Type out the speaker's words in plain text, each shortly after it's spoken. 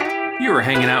You are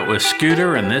hanging out with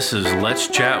Scooter, and this is Let's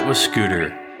Chat with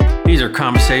Scooter. These are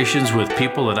conversations with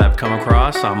people that I've come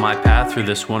across on my path through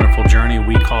this wonderful journey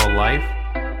we call life.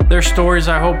 Their stories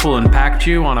I hope will impact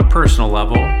you on a personal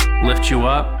level, lift you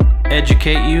up,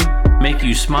 educate you, make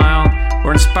you smile,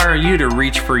 or inspire you to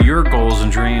reach for your goals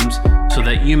and dreams so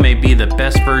that you may be the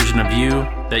best version of you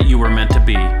that you were meant to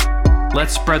be.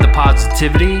 Let's spread the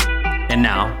positivity, and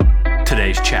now,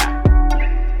 today's chat.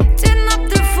 Turn up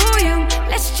the volume,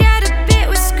 let's chat a bit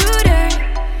with Scooter.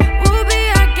 We'll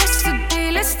be our guest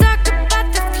today, let's talk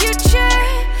about the future.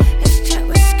 Let's chat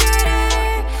with Scooter,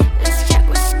 let's chat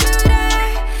with Scooter.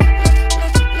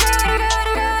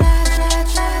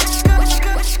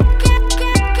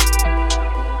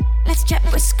 Let's chat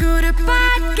with Scooter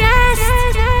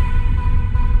podcast.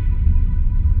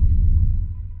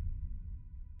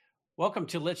 Welcome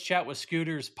to Let's Chat with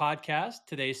Scooter's podcast.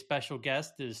 Today's special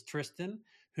guest is Tristan,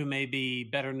 who may be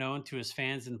better known to his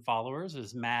fans and followers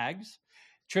as Mags.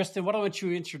 Tristan, why don't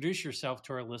you introduce yourself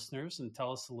to our listeners and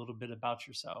tell us a little bit about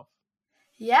yourself?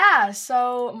 Yeah,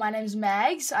 so my name's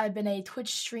Mags. I've been a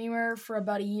Twitch streamer for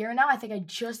about a year now. I think I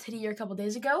just hit a year a couple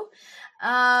days ago.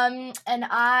 And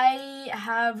I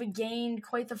have gained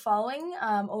quite the following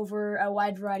over a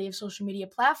wide variety of social media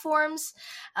platforms.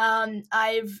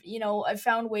 I've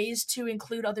found ways to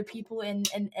include other people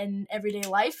in everyday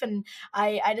life, and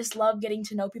I just love getting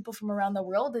to know people from around the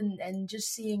world and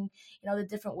just seeing, the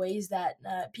different ways that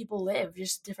people live,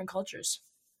 just different cultures.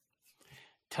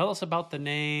 Tell us about the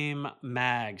name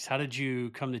Mags. How did you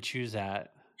come to choose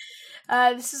that?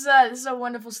 This is a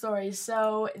wonderful story.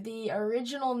 So the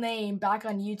original name back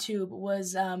on YouTube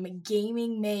was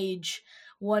Gaming Mage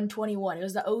 121. It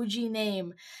was the OG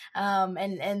name,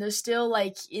 and there's still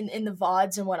like in the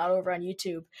VODs and whatnot over on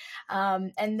YouTube.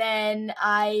 And then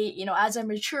as I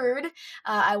matured,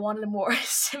 I wanted a more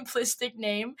simplistic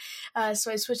name,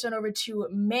 so I switched on over to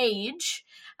Mage.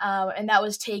 And that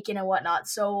was taken and whatnot.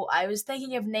 So I was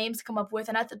thinking of names to come up with,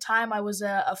 and at the time I was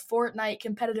a Fortnite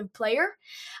competitive player.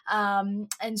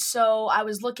 And so I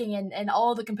was looking, and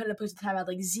all the competitive players at the time had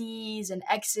like Z's and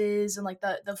X's and like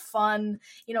the fun,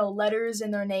 letters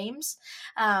in their names.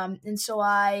 And so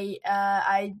I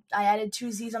added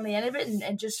 2 Z's on the end of it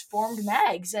and just formed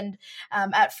Mags. And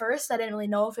at first I didn't really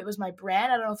know if it was my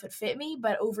brand. I don't know if it fit me,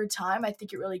 but over time I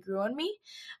think it really grew on me.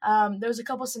 There was a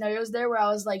couple scenarios there where I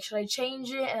was like, should I change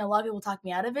it? And a lot of people talked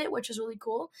me out of it, which was really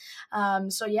cool.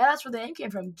 So yeah, that's where the name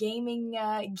came from. Gaming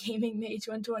Mage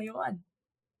 121.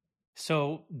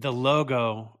 So the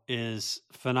logo is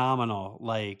phenomenal.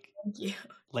 Like, Thank you.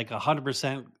 Like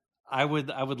 100%. I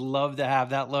would love to have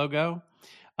that logo.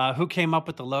 Who came up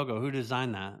with the logo? Who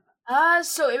designed that?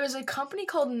 So it was a company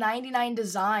called 99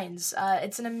 Designs.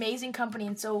 It's an amazing company,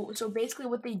 and so basically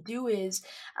what they do is,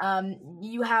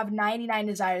 you have 99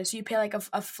 designers. So you pay like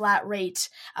a flat rate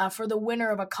for the winner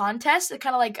of a contest. It's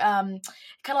kind of like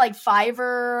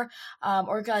Fiverr,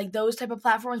 or kinda like those type of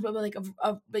platforms, but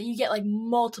but you get like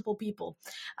multiple people,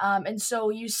 and so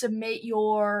you submit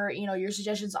your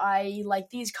suggestions. I like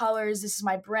these colors. This is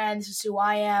my brand. This is who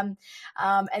I am,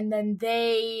 and then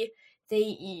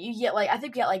you get like, I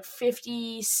think you get like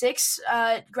 56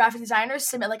 graphic designers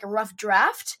submit like a rough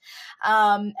draft,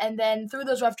 and then through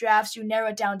those rough drafts you narrow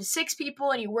it down to 6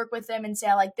 people and you work with them and say,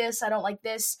 I like this, I don't like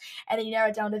this, and then you narrow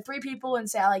it down to 3 people and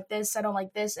say, I like this, I don't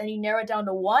like this, and you narrow it down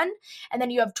to 1, and then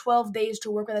you have 12 days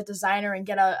to work with a designer and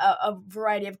get a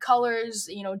variety of colors,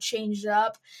 change it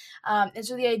up. And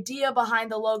so the idea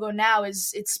behind the logo now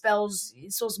is it spells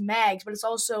Mags, but it's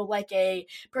also like a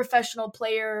professional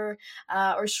player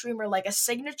or streamer, like a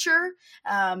signature.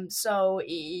 So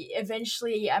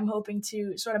eventually I'm hoping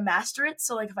to sort of master it.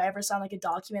 So like if I ever sound like a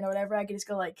document or whatever, I could just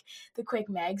go like the quick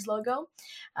Mags logo,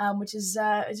 which is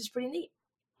just pretty neat.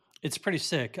 It's pretty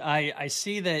sick. I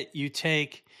see that you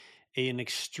take an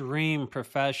extreme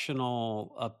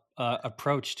professional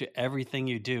approach to everything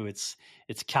you do. It's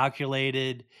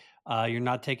calculated. You're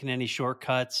not taking any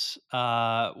shortcuts.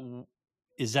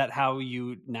 Is that how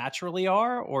you naturally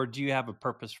are, or do you have a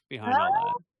purpose behind all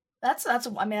that? That's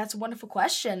a wonderful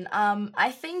question.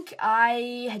 I think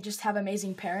I just have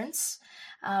amazing parents.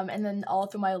 And then all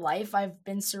through my life, I've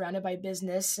been surrounded by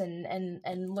business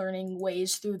and learning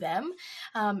ways through them.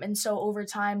 And so over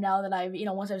time now that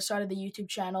once I've started the YouTube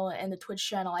channel and the Twitch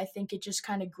channel, I think it just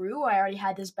kind of grew. I already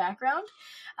had this background.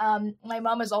 My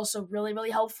mom is also really, really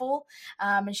helpful.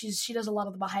 And she does a lot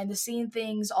of the behind the scene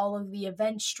things, all of the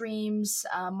event streams.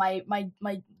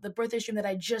 The birthday stream that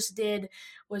I just did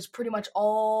was pretty much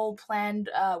all planned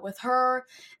with her.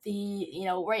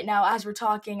 Right now as we're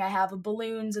talking, I have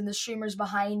balloons and the streamers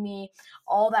behind me.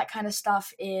 All that kind of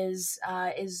stuff is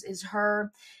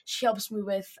her. She helps me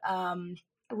with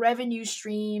revenue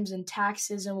streams and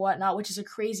taxes and whatnot, which is a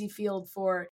crazy field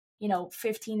for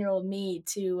 15-year-old me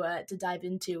to dive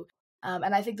into.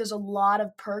 And I think there's a lot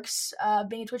of perks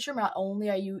being a Twitch streamer. Not only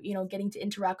are you getting to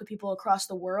interact with people across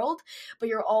the world, but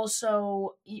you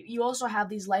also have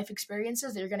these life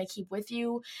experiences that you're going to keep with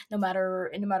you no matter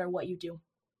what you do.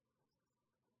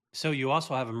 So you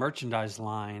also have a merchandise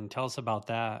line. Tell us about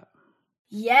that.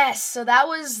 Yes, so that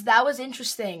was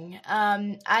interesting.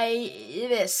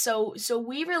 So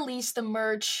we released the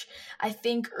merch, I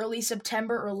think early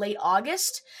September or late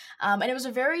August, and it was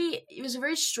a very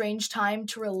strange time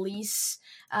to release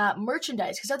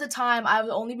merchandise, because at the time I've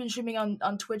only been streaming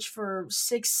on Twitch for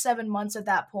 6-7 months at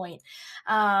that point,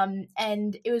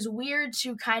 and it was weird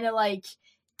to kind of like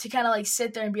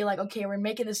sit there and be like, okay, we're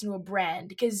making this into a brand,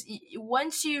 because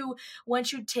once you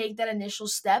take that initial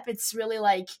step, it's really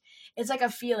like, it's like a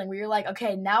feeling where you're like,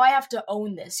 okay, now I have to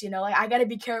own this, like I got to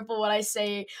be careful what I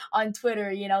say on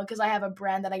Twitter, because I have a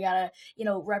brand that I got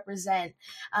to represent.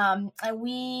 And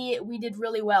we did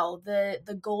really well.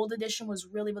 The gold edition was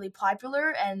really, really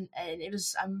popular, and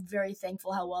I'm very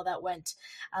thankful how well that went.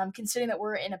 Considering that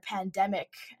we're in a pandemic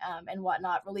and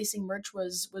whatnot, releasing merch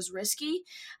was risky,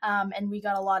 and we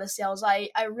got a lot of sales. I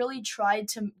really tried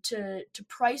to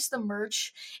price the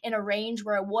merch in a range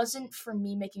where it wasn't for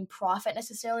me making profit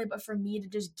necessarily, but for me to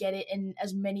just get it in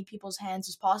as many people's hands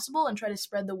as possible and try to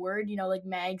spread the word. Like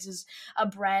Mags is a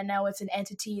brand now, it's an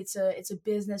entity, it's a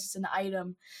business, it's an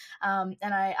item,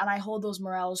 and I hold those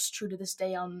morals true to this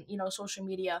day on social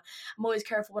media. I'm always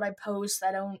careful what I post.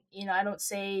 I don't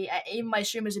say, even my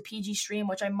stream is a PG stream,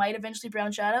 which I might eventually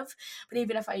branch out of, but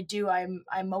even if I do,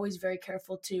 I'm always very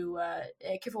careful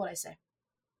what I say.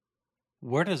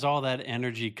 Where does all that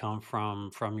energy come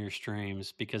from your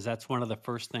streams? Because that's one of the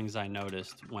first things I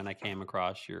noticed when I came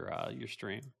across your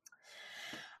stream.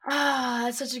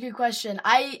 That's such a good question.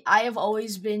 I have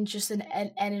always been just an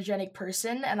energetic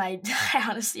person, and I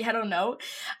honestly, I don't know.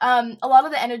 A lot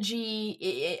of the energy,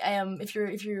 if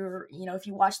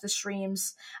you watch the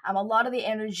streams, a lot of the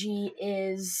energy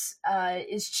is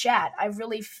chat. I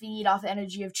really feed off the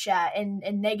energy of chat in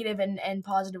negative and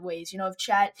positive ways. If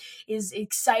chat is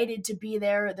excited to be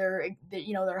there, they're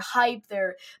hyped,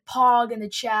 they're pog in the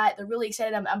chat, they're really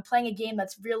excited. I'm playing a game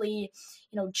that's really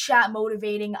chat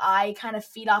motivating. I kind of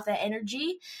feed off that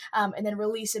energy, and then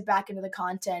release it back into the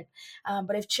content.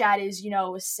 But if chat is,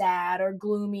 sad or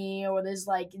gloomy, or there's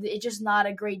like, it's just not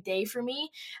a great day for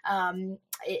me,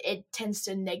 it tends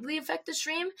to negatively affect the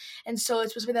stream. And so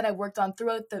it's something that I've worked on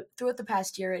throughout the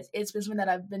past year. It's been something that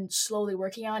I've been slowly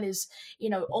working on, is,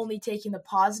 only taking the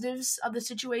positives of the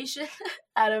situation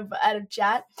out of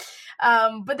chat.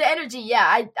 But the energy,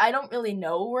 yeah, I don't really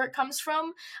know where it comes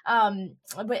from.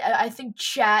 But I think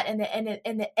chat and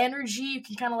the energy, you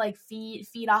can kind of like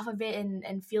feed off of it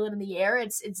and feel it in the air.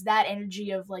 It's that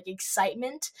energy of like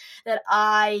excitement that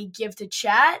I give to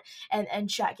chat, and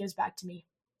chat gives back to me.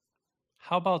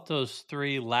 How about those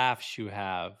 3 laughs you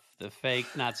have? The fake,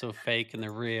 not so fake, and the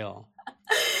real.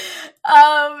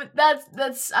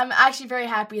 That's I'm actually very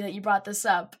happy that you brought this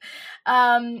up.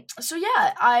 So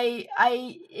yeah,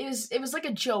 it was like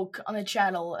a joke on the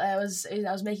channel. I was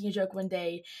making a joke one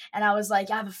day, and I was like,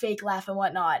 I have a fake laugh and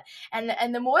whatnot.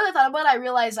 And the more I thought about it, I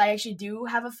realized I actually do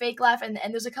have a fake laugh, and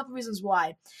there's a couple reasons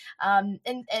why.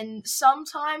 And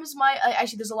sometimes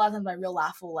actually there's a lot of times my real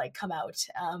laugh will like come out,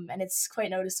 and it's quite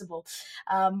noticeable.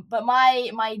 But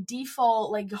my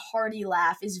default like hearty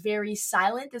laugh is very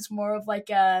silent. It's more of like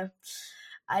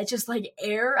I just like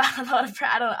air.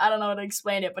 I don't know how to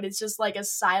explain it, but it's just like a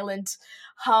silent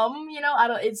hum.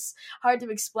 It's hard to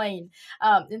explain.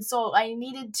 And so I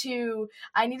needed to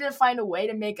find a way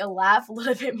to make a laugh a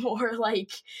little bit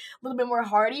more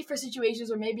hearty for situations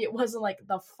where maybe it wasn't like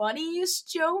the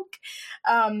funniest joke.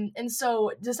 And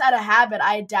so just out of habit,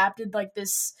 I adapted like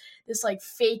this like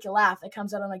fake laugh that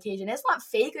comes out on occasion. It's not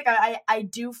fake. Like I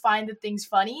do find the things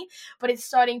funny, but it's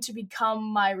starting to become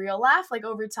my real laugh like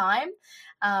over time.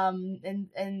 And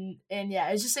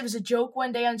yeah, it was a joke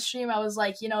one day on stream. I was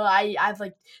like, I have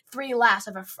like 3 laughs.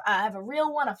 I have a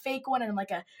real one, a fake one, and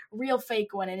like a real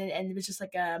fake one. And it was just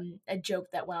like a joke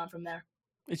that went on from there.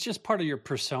 It's just part of your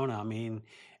persona. I mean,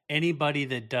 anybody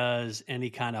that does any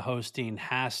kind of hosting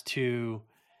has to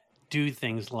do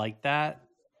things like that.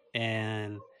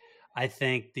 And I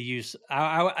think the use,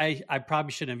 I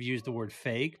probably shouldn't have used the word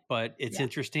fake, but it's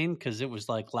interesting because it was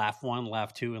like laugh 1,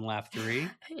 laugh 2, and laugh 3.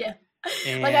 Yeah.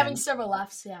 And like having several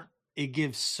laughs. Yeah. It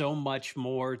gives so much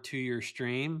more to your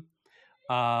stream.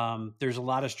 There's a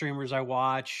lot of streamers I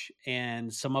watch,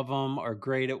 and some of them are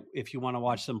great if you want to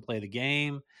watch them play the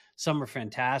game. Some are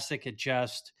fantastic at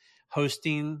just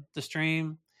hosting the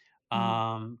stream.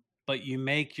 But but you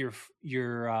make your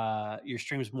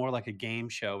streams more like a game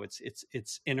show.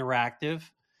 It's interactive,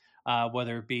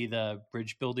 whether it be the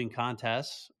bridge building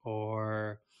contests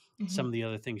or some of the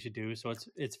other things you do. So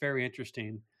it's very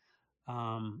interesting.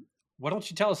 Why don't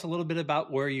you tell us a little bit about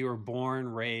where you were born,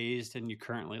 raised, and you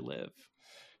currently live?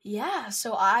 Yeah,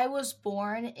 so I was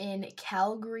born in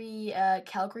Calgary,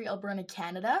 Calgary, Alberta,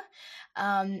 Canada.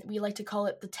 We like to call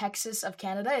it the Texas of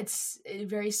Canada. It's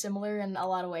very similar in a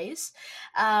lot of ways.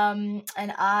 And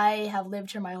I have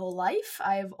lived here my whole life.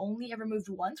 I've only ever moved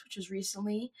once, which was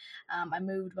recently. I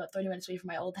moved about 30 minutes away from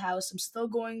my old house. I'm still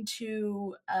going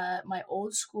to my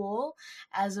old school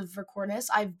as of recording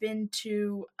this. I've been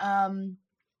to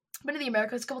the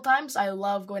Americas a couple times. I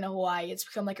love going to Hawaii. It's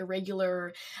become like a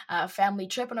regular family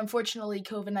trip, and unfortunately,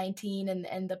 COVID-19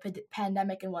 and the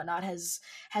pandemic and whatnot has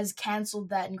canceled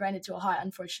that and grinded to a halt,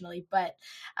 unfortunately. But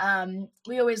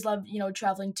we always love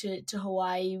traveling to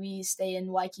Hawaii. We stay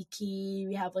in Waikiki.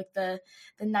 We have like the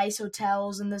nice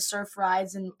hotels and the surf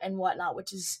rides and whatnot,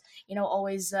 which is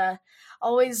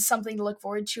always something to look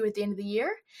forward to at the end of the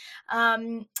year.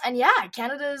 And yeah,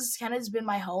 Canada's been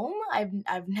my home.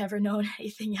 I've never known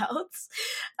anything else.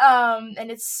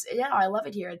 And it's I love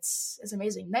it here. It's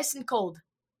amazing, nice and cold.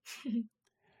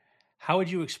 How would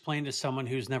you explain to someone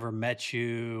who's never met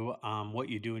you what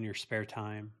you do in your spare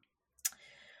time?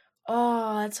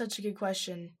 Oh, that's such a good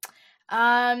question.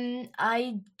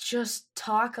 I just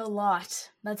talk a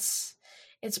lot.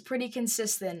 It's pretty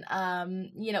consistent.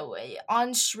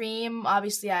 On stream,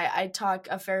 obviously I talk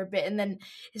a fair bit, and then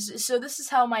so this is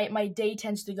how my day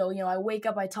tends to go. I wake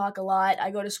up, I talk a lot.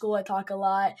 I go to school, I talk a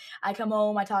lot. I come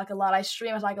home, I talk a lot. I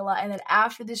stream, I talk a lot, and then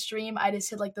after the stream, I just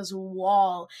hit like this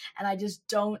wall, and I just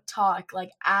don't talk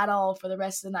like at all for the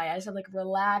rest of the night. I just have like a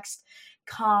relaxed,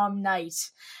 calm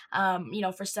night,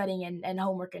 for studying and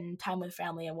homework and time with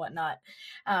family and whatnot.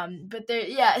 But there,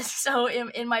 yeah. So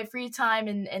in my free time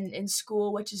and in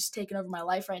school, which is taking over my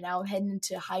life right now, I'm heading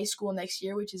into high school next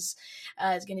year, which is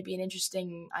going to be an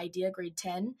interesting idea, grade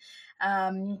 10.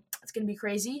 It's gonna be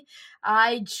crazy.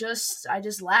 I just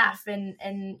laugh,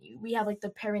 and we have like the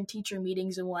parent teacher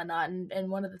meetings and whatnot, and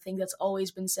one of the things that's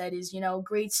always been said is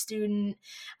great student,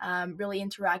 really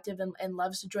interactive and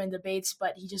loves to join debates,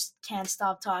 but he just can't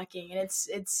stop talking, and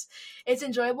it's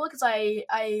enjoyable because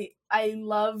I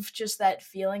love just that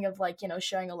feeling of like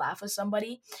sharing a laugh with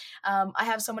somebody. I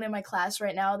have someone in my class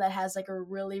right now that has like a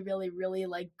really really really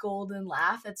like golden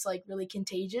laugh. It's like really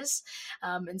contagious,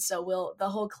 and so the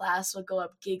whole class will go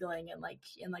up giggling in like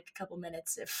a couple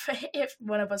minutes if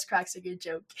one of us cracks a good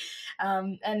joke.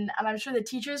 And I'm sure the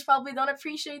teachers probably don't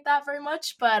appreciate that very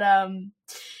much, but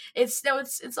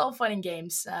it's all fun and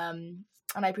games.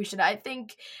 And I appreciate it. I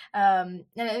think, and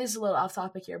it is a little off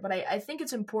topic here, but I think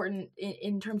it's important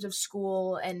in terms of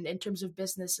school and in terms of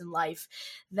business and life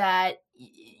that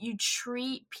you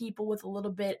treat people with a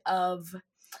little bit of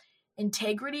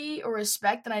integrity or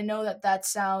respect. And I know that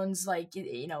sounds like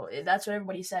that's what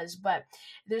everybody says, but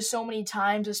there's so many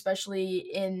times, especially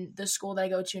in the school that I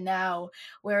go to now,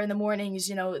 where in the mornings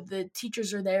the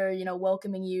teachers are there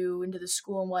welcoming you into the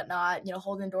school and whatnot,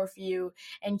 holding the door for you,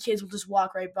 and kids will just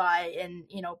walk right by and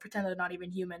pretend they're not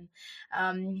even human.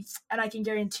 And I can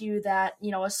guarantee you that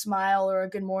a smile or a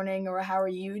good morning or a how are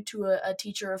you to a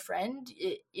teacher or a friend,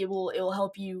 it will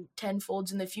help you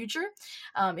tenfolds in the future,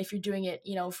 if you're doing it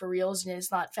for real and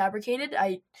it's not fabricated.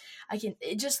 I can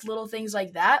just little things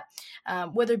like that,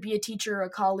 whether it be a teacher, a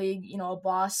colleague, a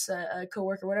boss, a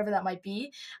coworker, whatever that might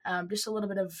be. Just a little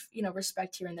bit of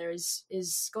respect here and there is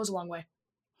goes a long way.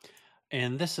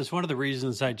 And this is one of the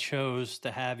reasons I chose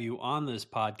to have you on this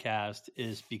podcast,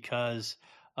 is because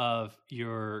of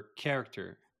your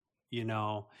character.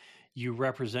 You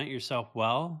represent yourself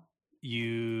well.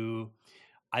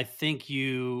 I think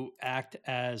you act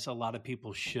as a lot of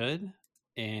people should.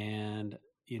 And,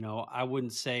 I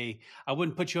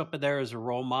wouldn't put you up there as a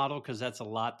role model, because that's a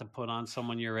lot to put on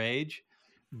someone your age.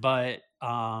 But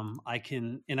and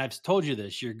I've told you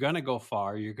this, you're going to go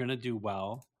far. You're going to do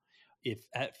well. If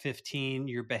at 15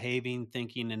 you're behaving,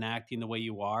 thinking, and acting the way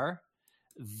you are,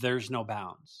 there's no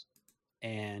bounds.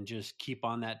 And just keep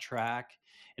on that track.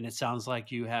 And it sounds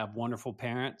like you have wonderful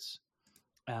parents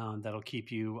that'll keep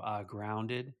you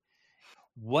grounded.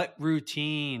 What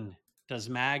routine does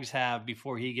Mags have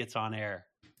before he gets on air?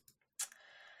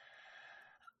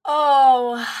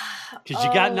 Oh, because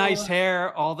you got nice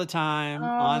hair all the time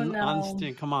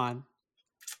no. Come on.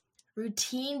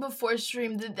 Routine before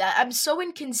stream. I'm so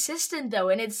inconsistent though,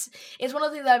 and it's one of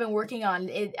the things that I've been working on.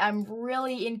 I'm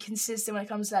really inconsistent when it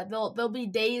comes to that. There'll be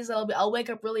days that I'll wake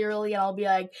up really early and I'll be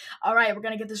like, all right, we're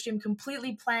gonna get the stream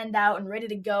completely planned out and ready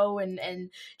to go, and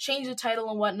change the title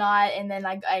and whatnot. And then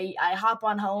I hop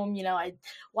on home, I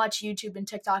watch YouTube and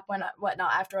TikTok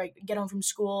whatnot after I get home from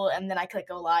school, and then I click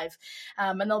go live.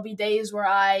 And there'll be days where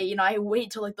I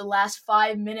wait till like the last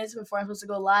 5 minutes before I'm supposed to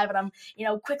go live, and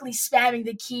I'm quickly spamming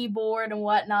the keyboard and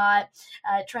whatnot,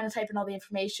 trying to type in all the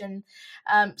information.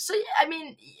 So yeah, I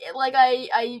mean, like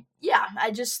I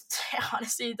just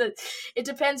honestly, it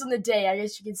depends on the day, I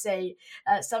guess you could say.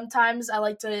 Sometimes I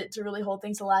like to really hold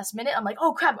things to the last minute. I'm like,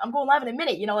 oh crap, I'm going live in a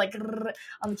minute, like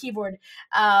on the keyboard.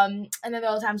 And then there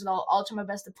are times that I'll try my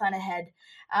best to plan ahead.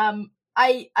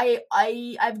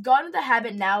 I've gotten the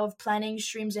habit now of planning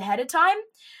streams ahead of time.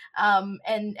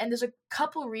 And there's a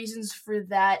couple reasons for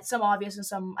that. Some obvious and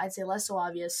some I'd say less so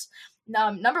obvious.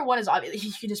 Number one is obviously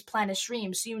you can just plan a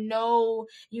stream, so you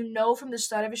know from the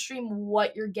start of a stream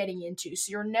what you're getting into.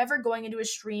 So you're never going into a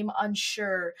stream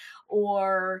unsure,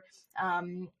 or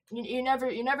you're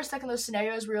never stuck in those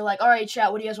scenarios where you're like, all right,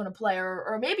 chat, what do you guys want to play?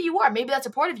 Or maybe you are, maybe that's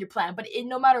a part of your plan. But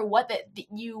no matter what, that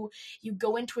you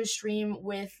go into a stream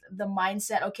with the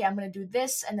mindset, okay, I'm going to do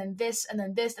this and then this and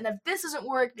then this, and if this doesn't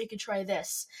work, they could try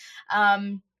this.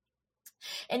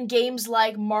 And games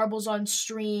like Marbles on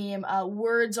Stream,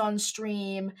 Words on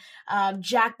Stream,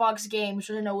 Jackbox games,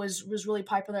 which I know was really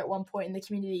popular at one point in the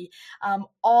community,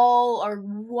 all are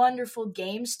wonderful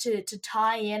games to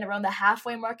tie in around the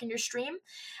halfway mark in your stream.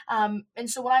 And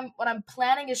so when I'm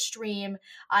planning a stream,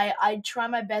 I try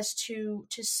my best to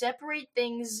separate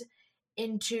things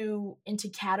into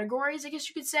categories, I guess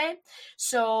you could say.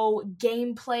 So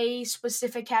gameplay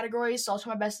specific categories. So I'll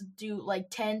try my best to do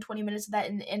like 10-20 minutes of that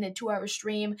in a 2-hour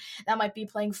stream. That might be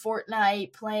playing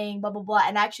Fortnite, playing blah blah blah,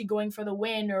 and actually going for the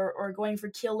win, or going for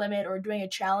kill limit, or doing a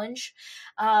challenge.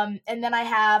 And then I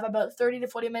have about 30 to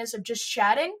 40 minutes of just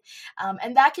chatting.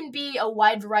 And that can be a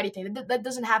wide variety thing. That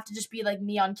doesn't have to just be like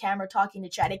me on camera talking to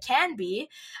chat. It can be.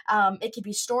 It could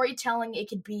be storytelling. It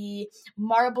could be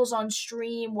Marbles on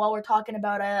Stream while we're talking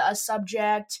about a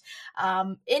subject.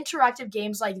 Interactive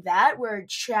games like that, where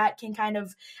chat can kind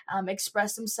of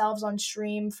express themselves on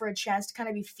stream for a chance to kind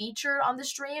of be featured on the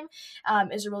stream,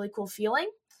 is a really cool feeling.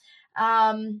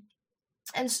 And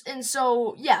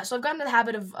so yeah, so I've gotten in the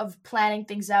habit of planning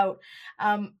things out.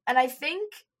 And I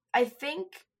think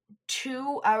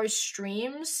 2-hour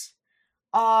streams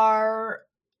are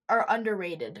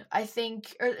underrated. I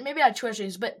think, or maybe not 2-hour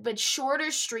streams, but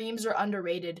shorter streams are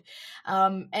underrated.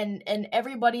 And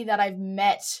everybody that I've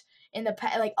met in the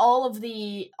past, like all of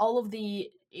the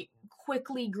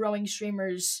quickly growing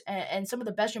streamers, and some of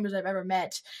the best streamers I've ever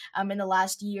met in the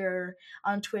last year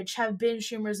on Twitch have been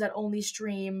streamers that only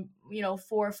stream 4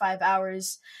 or 5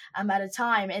 hours at a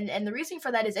time. And the reason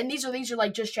for that is, and these are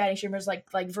like just chatting streamers, like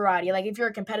variety. Like if you're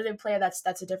a competitive player,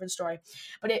 that's a different story.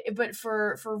 But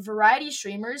for variety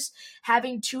streamers,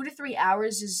 having 2 to 3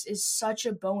 hours is such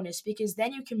a bonus, because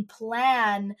then you can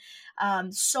plan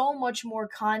so much more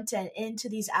content into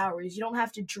these hours. You don't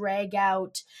have to drag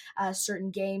out certain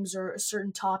games or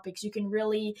certain topics. You can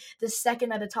really, the second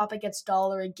that a topic gets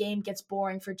dull or a game gets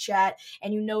boring for chat,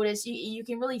 and you notice, you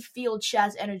can really feel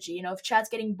chat's energy. If chat's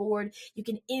getting bored, you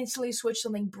can instantly switch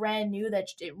something brand new that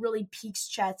it really piques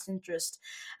chat's interest.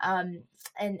 And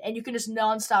you can just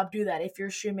nonstop do that if you're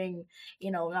streaming,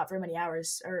 not for many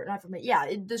hours, or not for many.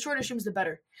 Yeah, the shorter streams, the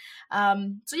better.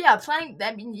 So yeah, planning.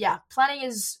 I mean, yeah, planning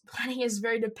is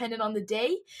very dependent on the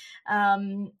day.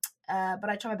 But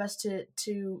I try my best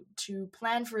to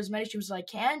plan for as many streams as I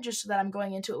can, just so that I'm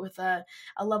going into it with a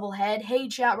level head. Hey,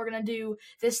 chat, we're gonna do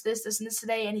this, and this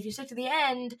today, and if you stick to the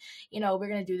end, we're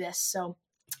gonna do this. So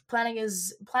planning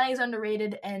is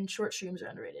underrated, and short streams are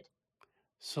underrated.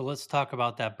 So let's talk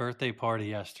about that birthday party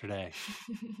yesterday.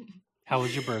 How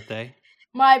was your birthday?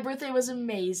 My birthday was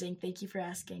amazing. Thank you for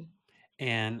asking.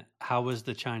 And how was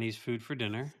the Chinese food for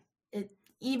dinner?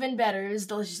 Even better. It was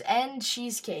delicious. And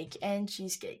cheesecake.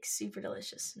 Super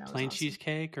delicious. Plain awesome.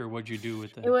 Cheesecake, or what'd you do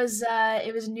with it? It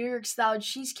was New York style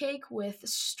cheesecake with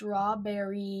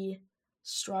strawberry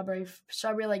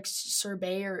like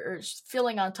sorbet or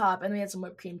filling on top, and we had some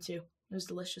whipped cream too. It was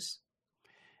delicious.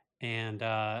 And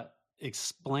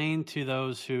explain to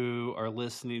those who are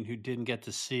listening who didn't get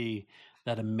to see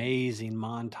that amazing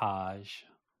montage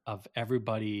of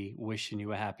everybody wishing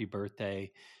you a happy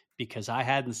birthday, because I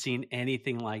hadn't seen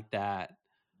anything like that,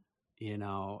 in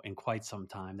quite some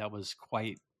time. That was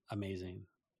quite amazing.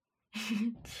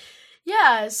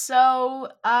 Yeah,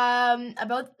 so and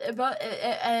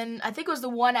I think it was the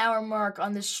 1 hour mark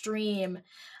on the stream.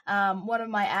 One of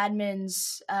my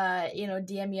admins,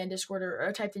 DM me on Discord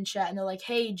or typed in chat, and they're like,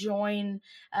 "Hey, join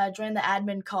the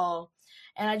admin call."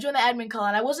 And I joined the admin call,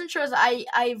 and I wasn't sure. As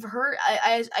I've heard,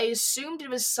 I assumed it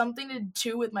was something to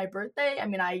do with my birthday. I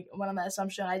mean, I went on that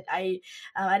assumption. I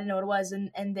didn't know what it was,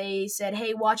 and they said,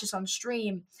 "Hey, watch us on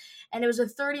stream," and it was a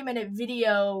 30-minute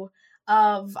video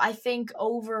of, I think,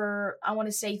 over, I want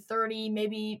to say 30,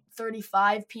 maybe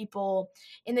 35 people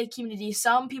in the community.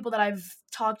 Some people that I've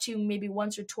talked to maybe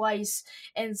once or twice,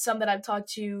 and some that I've talked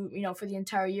to, for the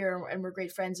entire year, and we're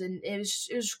great friends. And it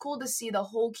was cool to see the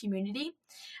whole community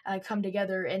come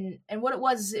together. And what it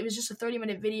was just a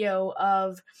 30-minute video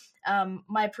of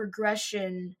my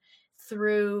progression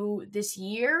through this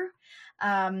year.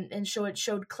 And it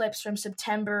showed clips from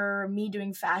September, me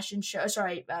doing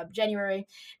January,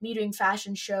 me doing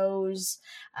fashion shows,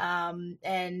 and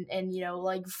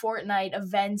like Fortnite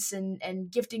events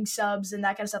and gifting subs and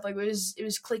that kind of stuff. Like it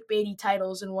was clickbaity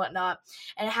titles and whatnot,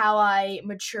 and how I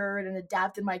matured and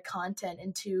adapted my content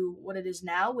into what it is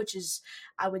now, which is,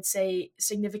 I would say,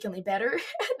 significantly better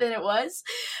than it was.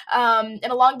 And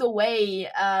along the way,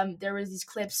 there was these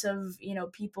clips of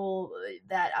people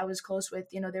that I was close with.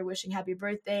 They're wishing happy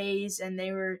birthdays, and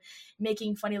they were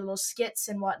making funny little skits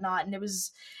and whatnot. And it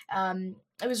was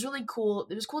really cool.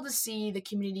 It was cool to see the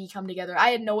community come together.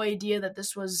 I had no idea that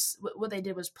this was what they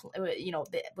did was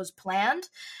planned,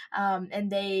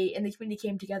 and the community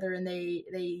came together, and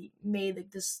they made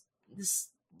like this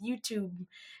YouTube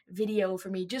video for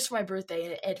me just for my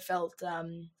birthday. It felt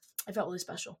really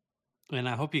special. And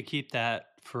I hope you keep that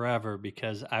forever,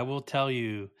 because I will tell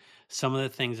you, some of the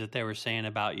things that they were saying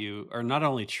about you are not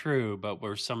only true, but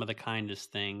were some of the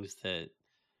kindest things that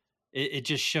it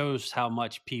just shows how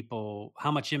much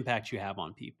impact you have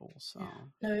on people. So yeah.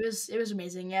 No, it was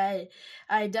amazing.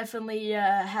 I definitely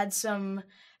had some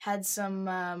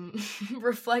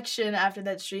reflection after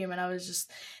that stream, and I was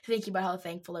just thinking about how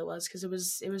thankful I was, because it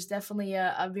was definitely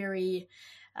a very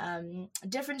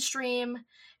different stream.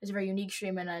 It was a very unique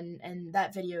stream, and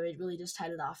that video, it really just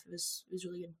tied it off. It was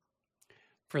really good.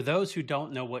 For those who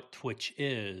don't know what Twitch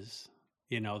is,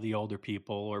 the older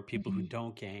people or people who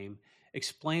don't game,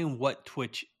 explain what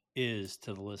Twitch is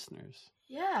to the listeners.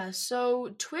 Yeah,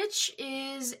 so Twitch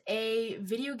is a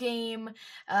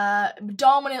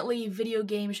dominantly video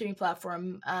game streaming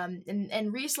platform,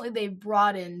 and recently they've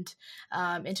broadened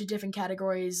into different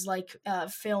categories like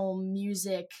film,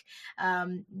 music,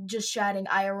 just chatting,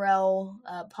 IRL,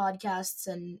 podcasts,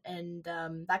 and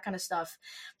that kind of stuff.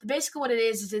 But basically, what it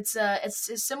is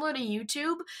it's similar to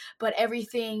YouTube, but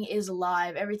everything is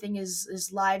live. Everything is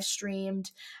live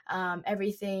streamed.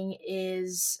 Everything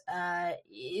is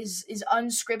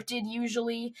unscripted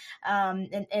usually,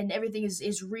 and everything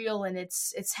is real, and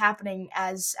it's happening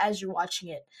as you're watching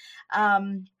it.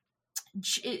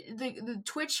 The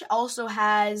Twitch also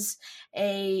has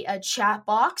a chat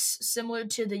box similar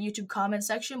to the YouTube comment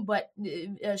section, but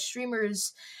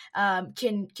streamers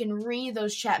can read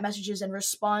those chat messages and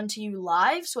respond to you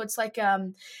live. So it's like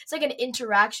an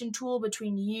interaction tool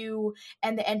between you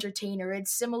and the entertainer.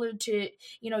 It's similar to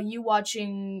you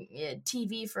watching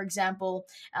TV, for example,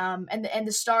 and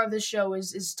the star of the show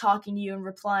is talking to you and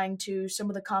replying to some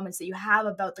of the comments that you have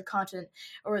about the content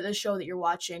or the show that you're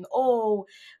watching. Oh,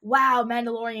 wow,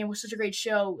 Mandalorian was such a great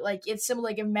show. Like, it's similar,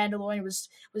 like if Mandalorian was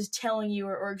telling you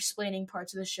or explaining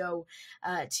parts of the show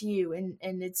to you, and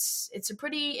it's a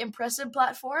pretty impressive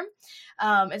platform.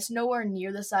 It's nowhere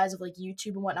near the size of like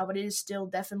YouTube and whatnot, but it is still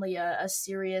definitely a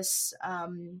serious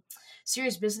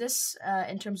business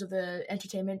in terms of the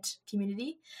entertainment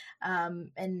community.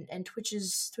 And Twitch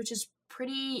is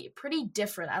pretty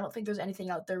different. I don't think there's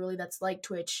anything out there really that's like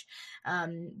Twitch,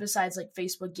 besides like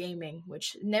Facebook gaming,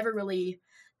 which never really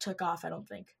took off, I don't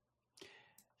think.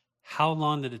 How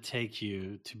long did it take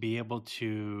you to be able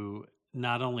to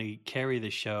not only carry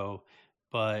the show,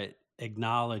 but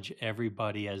acknowledge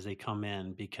everybody as they come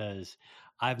in? Because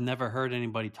I've never heard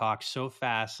anybody talk so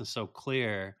fast and so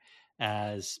clear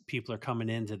as people are coming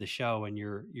into the show and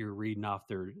you're reading off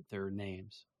their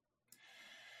names.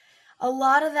 A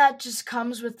lot of that just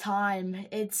comes with time.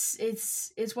 It's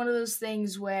one of those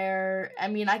things where, I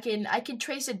mean, I can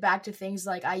trace it back to things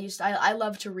like I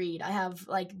love to read. I have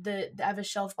I have a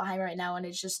shelf behind me right now, and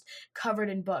it's just covered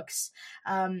in books.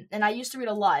 And I used to read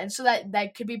a lot, and so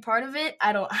that could be part of it.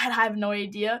 I have no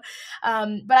idea.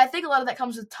 But I think a lot of that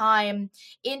comes with time,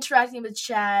 interacting with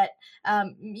chat,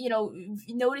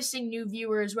 noticing new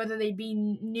viewers, whether they be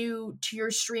new to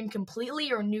your stream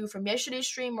completely or new from yesterday's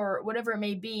stream or whatever it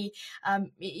may be.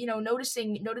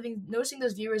 Noticing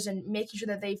those viewers and making sure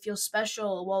that they feel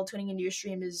special while tuning into your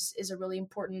stream is a really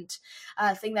important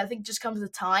thing that I think just comes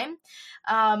with time.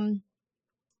 And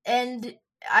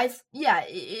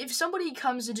if somebody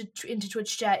comes into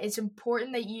Twitch chat, it's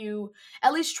important that you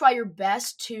at least try your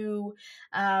best to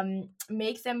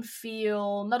make them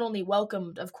feel not only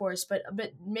welcomed, of course, but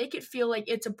make it feel like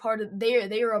it's a part of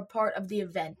they are a part of the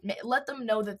event. Let them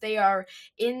know that they are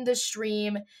in the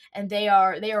stream and they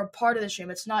are a part of the stream.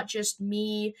 It's not just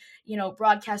me,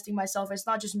 broadcasting myself. It's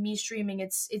not just me streaming.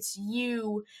 It's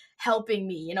you helping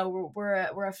me.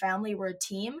 We're a family. We're a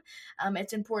team.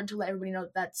 It's important to let everybody know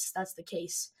that's the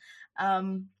case.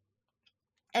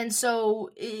 And so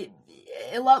a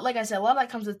lot, like I said, a lot of that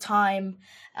comes with time.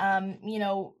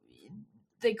 The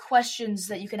questions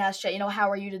that you can ask chat,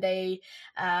 how are you today?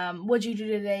 What'd you do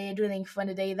today? Do anything fun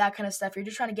today? That kind of stuff. You're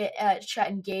just trying to get chat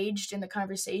engaged in the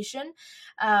conversation.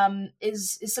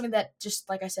 Is something that just,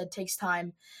 like I said, takes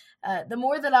time. The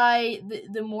more that I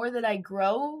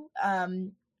grow,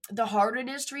 the harder it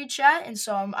is to reach chat, and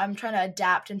so I'm trying to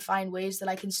adapt and find ways that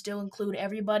I can still include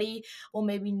everybody, while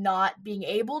maybe not being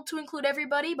able to include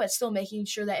everybody, but still making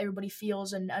sure that everybody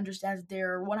feels and understands that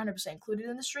they're 100% included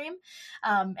in the stream.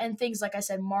 And things like I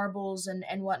said, marbles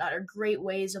and whatnot are great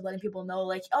ways of letting people know,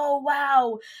 like, oh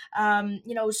wow,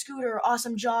 Scooter,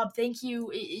 awesome job, thank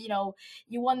you,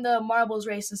 you won the marbles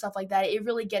race and stuff like that. It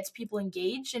really gets people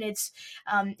engaged, and it's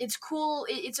cool.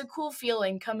 It's a cool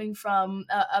feeling coming from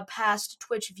a past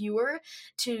Twitch viewer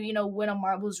to win a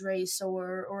marbles race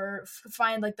or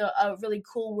find like a really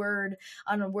cool word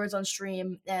on words on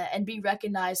stream and be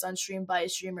recognized on stream by a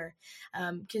streamer,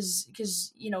 because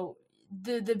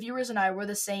the viewers and I were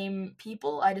the same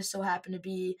people. I just so happen to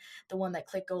be the one that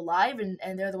clicked go live,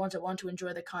 and they're the ones that want to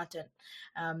enjoy the content.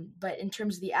 But in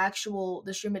terms of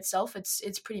the stream itself,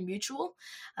 it's pretty mutual.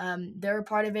 They're a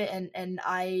part of it, and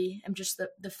I am just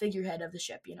the figurehead of the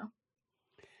ship.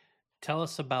 Tell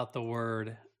us about the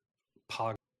word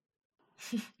pog.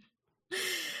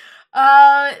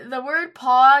 The word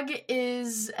pog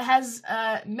has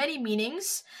many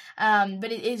meanings,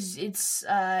 but it's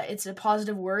a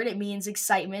positive word. It means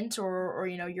excitement, or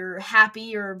you're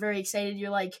happy or very excited.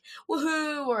 You're like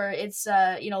woohoo, or it's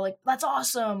like that's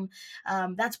awesome.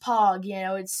 That's pog.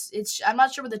 It's I'm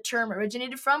not sure where the term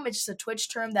originated from. It's just a Twitch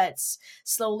term that's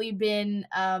slowly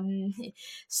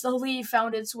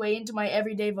found its way into my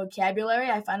everyday vocabulary.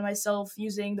 I find myself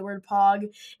using the word pog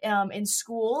in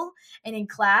school and in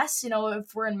class.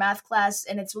 If we're in math class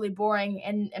and it's really boring,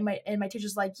 and my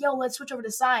teacher's like, yo, let's switch over to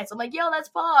science. I'm like, yo, that's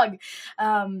pog.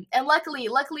 And luckily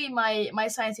my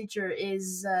science teacher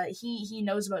is he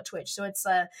knows about Twitch, so it's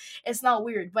not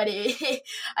weird. But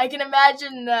I can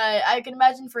imagine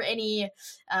for any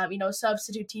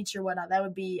substitute teacher or whatnot, that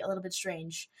would be a little bit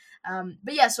strange.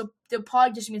 But yeah, so the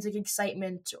pog just means like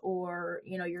excitement, or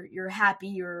you're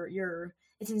happy, or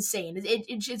it's insane.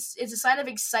 It's a sign of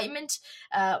excitement,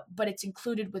 but it's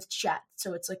included with chat,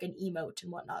 so it's like an emote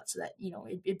and whatnot, so that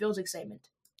it builds excitement.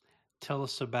 Tell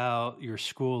us about your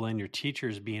school and your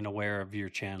teachers being aware of your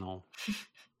channel.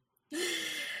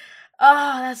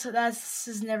 Oh, that's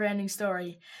a never-ending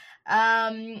story.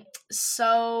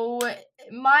 So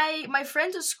my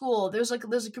friends at school, there's a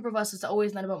group of us that's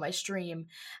always known about my stream.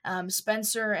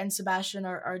 Spencer and Sebastian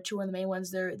are two of the main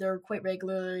ones. They're quite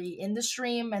regularly in the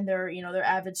stream, and they're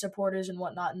avid supporters and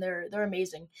whatnot, and they're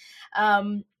amazing.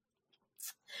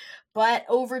 But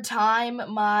over time,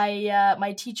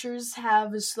 my teachers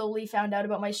have slowly found out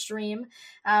about my stream.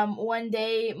 One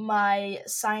day, my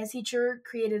science teacher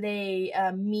created a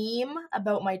meme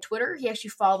about my Twitter. He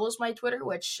actually follows my Twitter,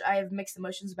 which I have mixed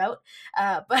emotions about.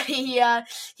 But he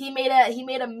made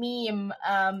a meme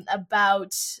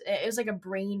about, it was like a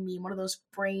brain meme, one of those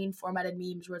brain formatted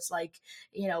memes where it's like,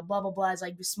 blah blah blah is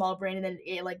like small brain, and then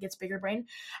it like gets bigger brain.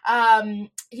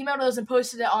 He made one of those and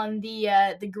posted it on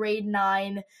the grade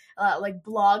 9 like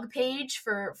blog page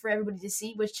for everybody to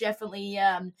see, which definitely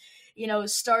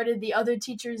started the other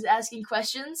teachers asking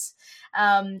questions.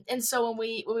 And so when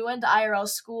we went to IRL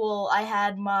school, I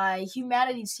had my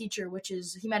humanities teacher, which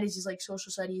is humanities is like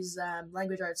social studies,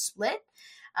 language arts split.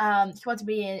 She went to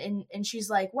me and she's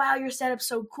like, wow, your setup's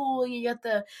so cool. You got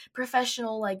the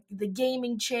professional, like the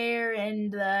gaming chair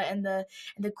and the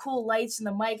cool lights and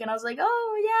the mic. And I was like,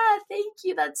 oh yeah, thank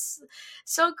you. That's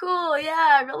so cool.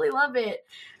 Yeah, I really love it.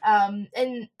 And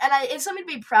it's something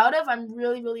to be proud of. I'm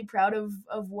really, really proud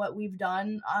of what we've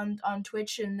done on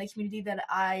Twitch and the community that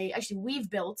we've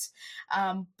built.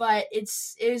 But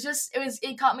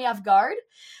it caught me off guard.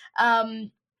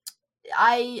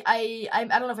 I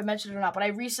don't know if I mentioned it or not, but I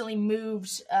recently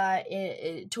moved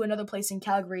to another place in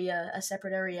Calgary, a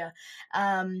separate area.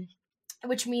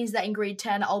 which means that in grade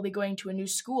 10 I'll be going to a new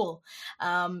school.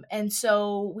 And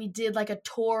so we did like a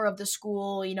tour of the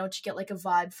school, to get like a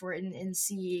vibe for it and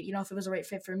see, if it was the right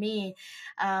fit for me.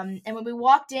 And when we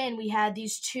walked in, we had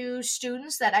these two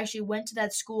students that actually went to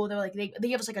that school. They were like, they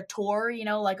gave us like a tour,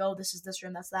 like, oh, this is this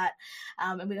room, that's that.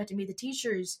 And we got to meet the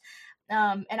teachers.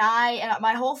 And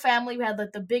my whole family, we had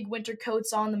like the big winter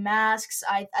coats on, the masks.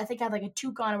 I think I had like a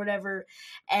toque on or whatever.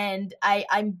 And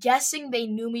I'm guessing they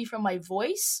knew me from my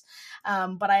voice.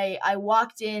 But I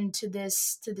walked into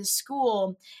this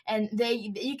school, and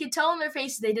you could tell in their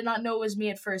faces they did not know it was me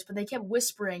at first, but they kept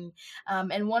whispering.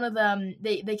 And one of them,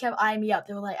 they kept eyeing me up.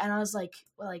 They were like, and I was like,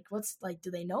 what's like, do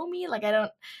they know me? Like,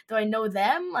 do I know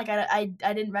them? Like, I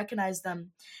didn't recognize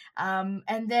them.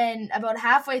 And then about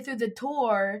halfway through the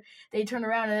tour, they turned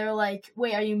around and they were like,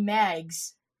 wait, are you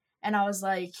Mags? And I was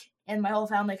like, and my whole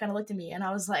family kind of looked at me, and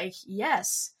I was like,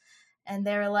 yes. And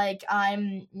they're like,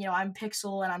 I'm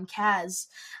Pixel and I'm Kaz.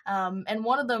 And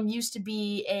one of them used to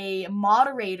be a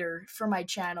moderator for my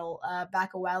channel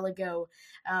back a while ago,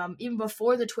 even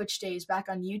before the Twitch days, back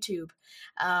on YouTube,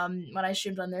 when I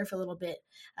streamed on there for a little bit.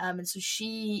 And so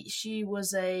she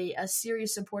was a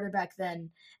serious supporter back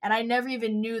then. And I never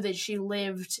even knew that she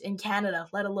lived in Canada,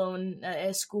 let alone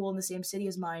a school in the same city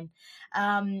as mine.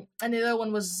 And the other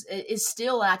one is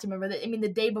still active member. I mean, the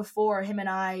day before, him and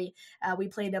I, we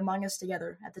played Among Us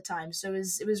together at the time. So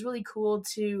it was really cool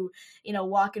to,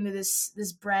 walk into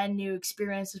this brand new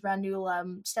experience, this brand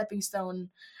new stepping stone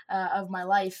of my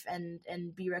life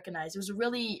and be recognized. It was a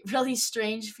really, really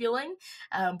strange feeling,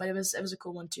 but it was a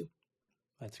cool one too.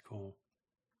 That's cool.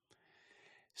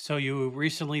 So you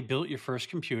recently built your first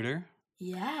computer.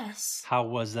 Yes. How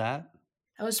was that?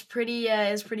 It was pretty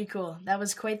cool. That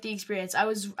was quite the experience. I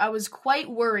was quite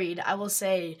worried, I will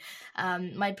say.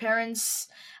 My parents,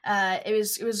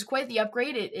 it was quite the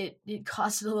upgrade. It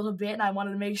costed a little bit, and I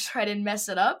wanted to make sure I didn't mess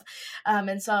it up.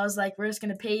 And so I was like, we're just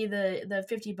gonna pay the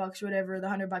 $50 or whatever, the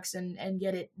 $100 and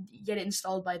get it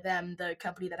installed by them, the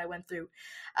company that I went through,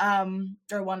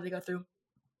 or wanted to go through.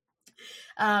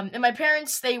 And my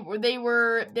parents, they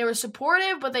were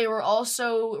supportive, but they were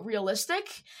also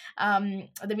realistic. I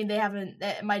mean,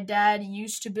 my dad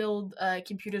used to build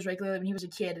computers regularly when he was a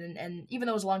kid, and even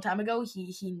though it was a long time ago,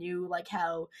 he knew like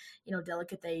how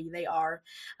delicate they are.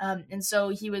 And so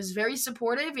he was very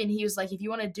supportive, and he was like, if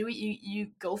you want to do it, you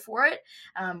go for it.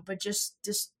 But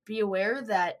just be aware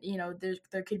that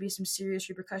there could be some serious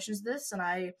repercussions to this. And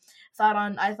I thought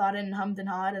and hummed and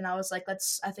hawed, and I was like,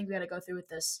 I think we got to go through with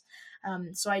this.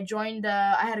 So I joined.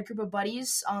 I had a group of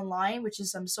buddies online, which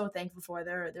is I'm so thankful for.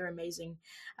 They're amazing,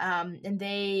 and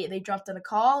they jumped on a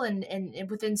call, and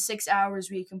within 6 hours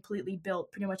we completely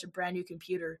built pretty much a brand new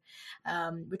computer,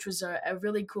 which was a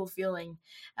really cool feeling.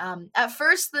 At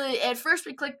first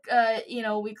we clicked,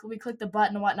 we clicked the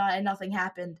button and whatnot, and nothing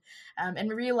happened, and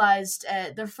we realized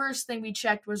the first thing we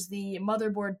checked was the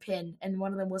motherboard pin, and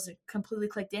one of them wasn't completely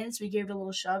clicked in, so we gave it a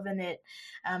little shove, and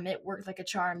it worked like a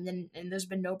charm, and there's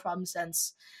been no problem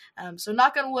since. So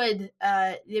knock on wood,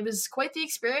 it was quite the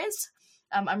experience.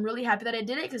 I'm really happy that I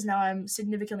did it, because now I'm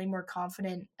significantly more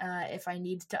confident if I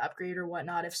need to upgrade or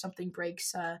whatnot. If something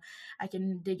breaks, I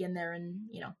can dig in there and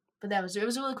but it was a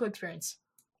really cool experience.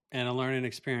 And a learning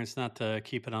experience not to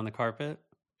keep it on the carpet.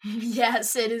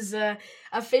 Yes, it is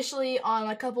officially on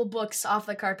a couple books off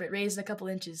the carpet, raised a couple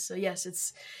inches. So yes,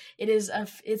 it's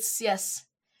yes.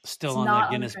 Still on the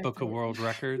Guinness Book of World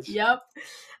Records. Yep,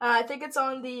 I think it's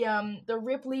on the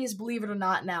Ripley's Believe It or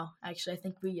Not now. Actually, I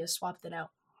think we swapped it out.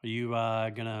 Are you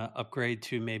gonna upgrade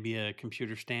to maybe a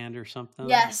computer stand or something?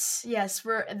 Yes. That's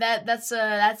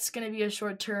gonna be a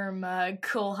short term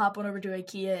goal. Hop on over to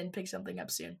IKEA and pick something up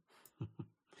soon.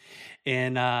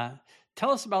 And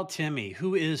tell us about Timmy.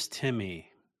 Who is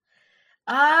Timmy?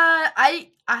 I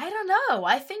don't know.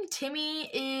 I think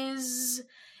Timmy is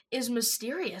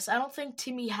mysterious. I don't think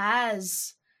Timmy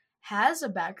has a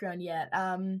background yet.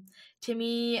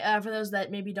 Timmy, for those that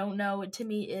maybe don't know,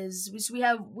 Timmy is we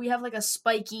have like a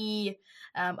spiky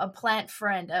a plant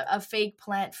friend, a fake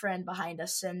plant friend behind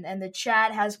us, and the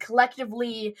chat has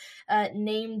collectively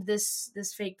named this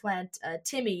fake plant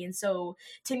Timmy. And so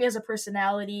Timmy has a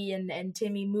personality, and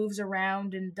Timmy moves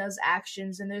around and does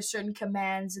actions, and there's certain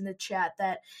commands in the chat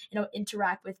that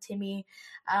interact with Timmy.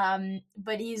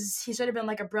 But he's sort of been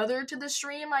like a brother to the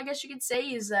stream, I guess you could say.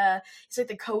 He's like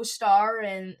the co-star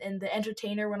and the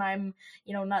entertainer when I'm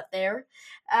not there.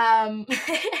 And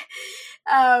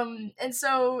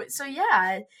so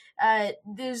yeah,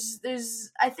 there's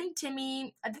I think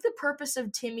the purpose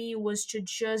of Timmy was to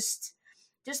just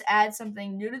just add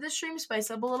something new to the stream,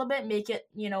 spice up a little bit, make it,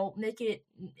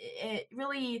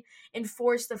 really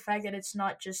enforce the fact that it's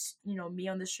not just, me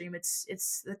on the stream.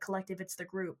 It's the collective, it's the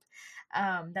group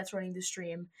that's running the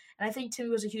stream. And I think Timmy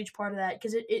was a huge part of that,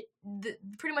 because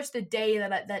pretty much the day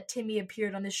that Timmy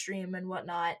appeared on the stream and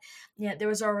whatnot, there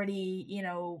was already,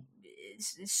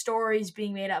 stories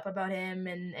being made up about him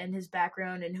and his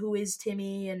background and who is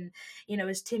Timmy, and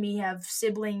does Timmy have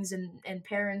siblings and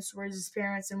parents, where's his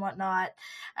parents and whatnot,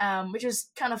 which was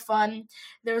kind of fun.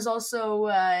 There's also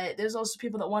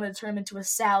people that wanted to turn him into a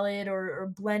salad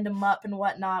or blend him up and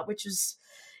whatnot, which is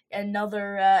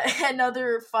another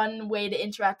another fun way to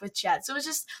interact with chat. So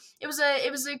it was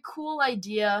a cool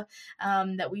idea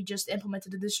that we just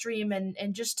implemented to the stream,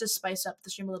 and just to spice up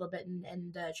the stream a little bit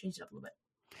and change it up a little bit.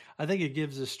 I think it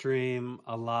gives the stream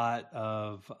a lot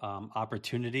of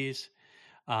opportunities,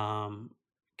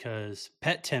 because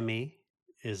Pet Timmy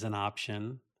is an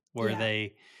option where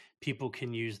people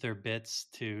can use their bits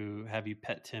to have you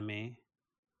pet Timmy.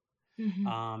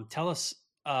 Mm-hmm.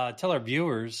 Tell our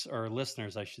viewers, or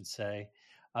listeners, I should say,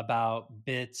 about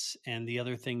bits and the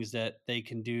other things that they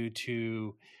can do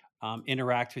to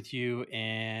interact with you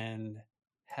and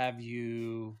have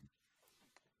you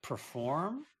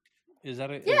perform. Is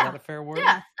that a fair word?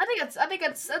 Yeah, I think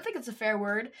it's a fair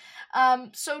word.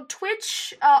 So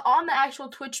Twitch, on the actual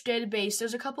Twitch database,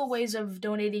 there's a couple ways of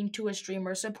donating to a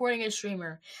streamer, supporting a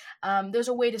streamer. There's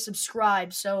a way to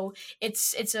subscribe. So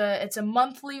it's a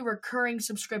monthly recurring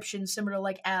subscription, similar to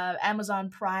like Amazon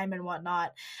Prime and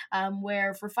whatnot,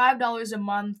 where for $5 a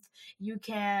month you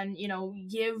can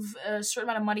give a certain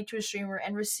amount of money to a streamer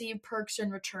and receive perks in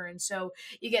return. So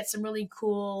you get some really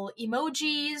cool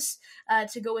emojis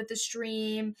to go with the stream.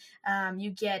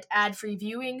 You get ad-free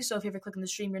viewing, so if you ever click on the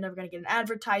stream, you're never going to get an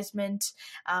advertisement,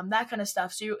 that kind of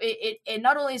stuff. So it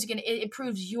not only is it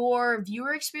improves your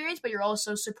viewer experience, but you're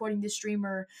also supporting the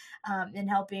streamer and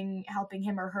helping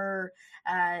him or her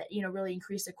really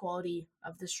increase the quality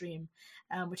of the stream,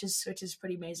 which is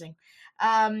pretty amazing.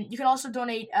 You can also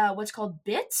donate what's called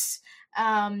bits.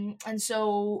 And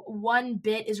so 1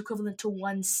 bit is equivalent to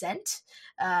 1 cent.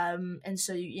 And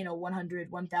so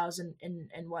 100, 1,000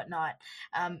 and whatnot.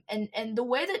 And the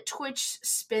way that Twitch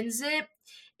spins it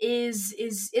is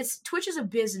Twitch is a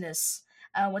business,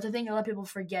 which I think a lot of people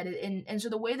forget it. And so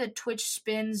the way that Twitch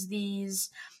spins these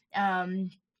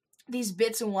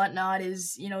bits and whatnot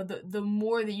is, the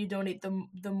more that you donate,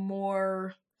 the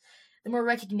more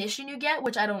recognition you get,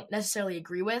 which I don't necessarily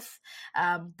agree with,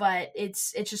 but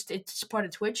it's part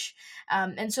of Twitch,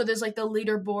 and so there's like the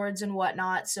leaderboards and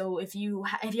whatnot. So if you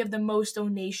have the most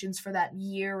donations for that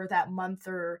year or that month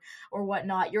or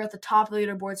whatnot, you're at the top of the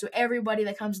leaderboard. So everybody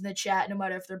that comes in the chat, no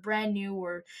matter if they're brand new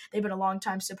or they've been a long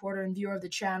time supporter and viewer of the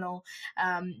channel,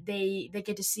 they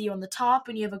get to see you on the top,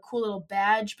 and you have a cool little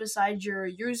badge beside your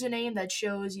username that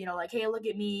shows, like, hey, look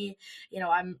at me,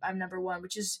 I'm number one,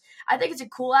 which is, I think it's a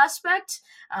cool aspect.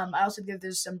 I also think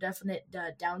there's some definite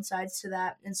downsides to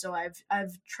that, and so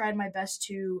I've tried my best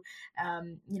to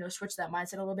switch that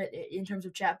mindset a little bit in terms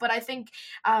of chat. But I think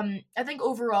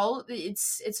overall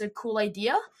it's a cool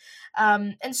idea,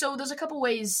 and so there's a couple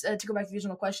ways to go back to the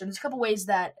original question. There's a couple ways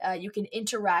that you can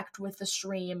interact with the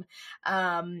stream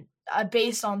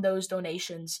based on those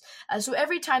donations. So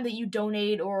every time that you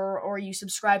donate or you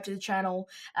subscribe to the channel,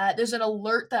 there's an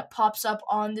alert that pops up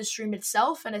on the stream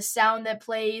itself and a sound that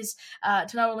plays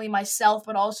to not only myself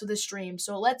but also the stream.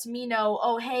 So it lets me know,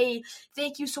 oh, hey,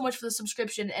 thank you so much for the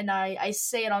subscription, and I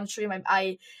say it on stream.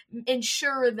 I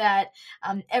ensure that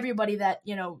everybody that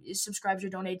subscribes or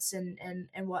donates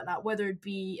and whatnot, whether it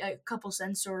be a couple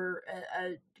cents or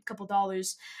a couple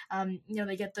dollars,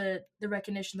 they get the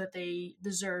recognition that they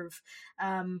deserve.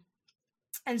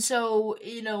 And so,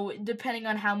 depending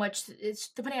on how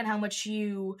much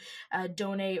you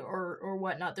donate or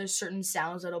whatnot, there's certain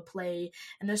sounds that'll play,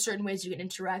 and there's certain ways you can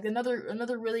interact.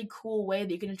 Another really cool way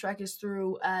that you can interact is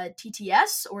through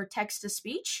TTS, or text to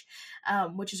speech,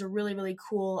 which is a really, really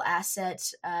cool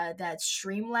asset that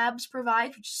Streamlabs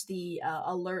provides, which is the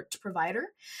alert provider.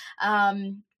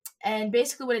 And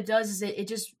basically what it does is it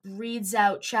just reads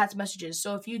out chat messages.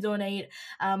 So if you donate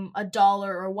 $1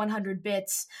 or 100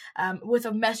 bits with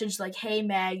a message like, hey,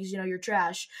 Mags, you're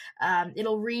trash,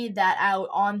 it'll read that out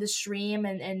on the stream,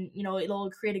 and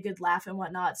it'll create a good laugh and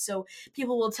whatnot. So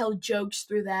people will tell jokes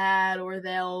through that, or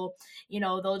they'll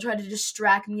try to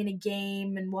distract me in a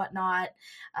game and whatnot.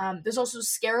 There's also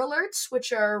scare alerts,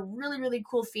 which are really, really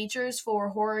cool features for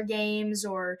horror games,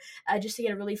 or just to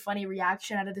get a really funny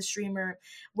reaction out of the streamer,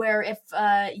 where where if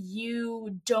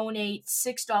you donate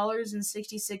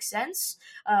 $6.66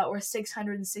 or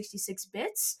 666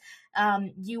 bits,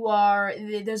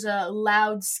 there's a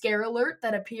loud scare alert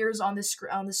that appears on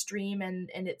the stream, and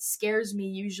it scares me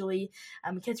usually.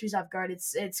 It catches me off guard.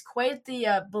 It's quite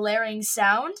the blaring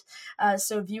sound.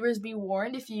 So viewers be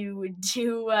warned if you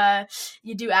do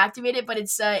activate it. But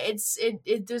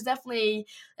there's definitely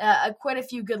quite a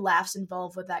few good laughs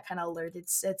involved with that kind of alert.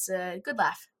 It's a good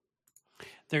laugh.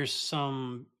 There's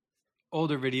some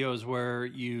older videos where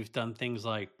you've done things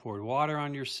like poured water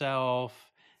on yourself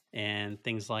and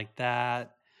things like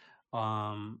that.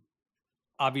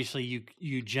 Obviously,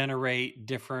 you generate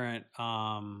different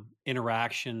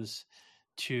interactions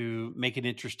to make it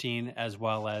interesting as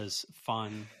well as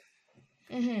fun.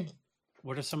 Mm-hmm.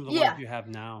 What are some of the ones you have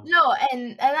now? No,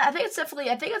 and I think it's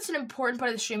an important part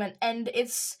of the stream, and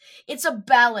it's a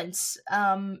balance.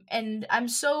 And I'm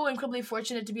so incredibly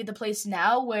fortunate to be at the place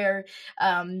now where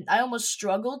I almost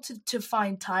struggle to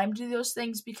find time to do those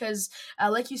things because,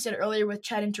 like you said earlier with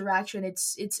chat interaction,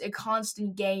 it's a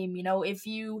constant game. If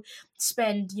you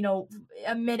spend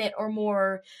a minute or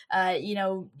more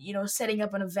setting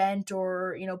up an event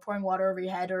or pouring water over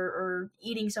your head or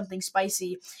eating something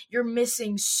spicy, you're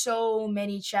missing so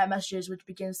many chat messages, which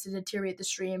begins to deteriorate the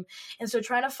stream. And so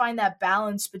trying to find that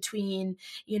balance between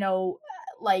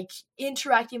like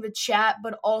interacting with chat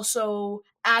but also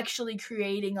actually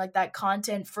creating like that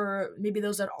content for maybe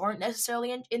those that aren't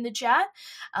necessarily in the chat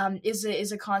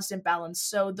is a constant balance.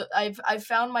 So I've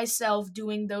found myself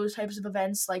doing those types of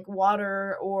events like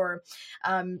water or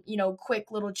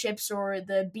quick little chips or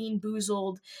the Bean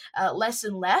Boozled less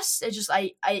and less. It's just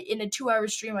I in a 2-hour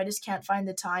stream I just can't find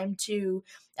the time to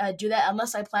do that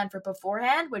unless I plan for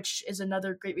beforehand, which is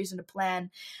another great reason to plan.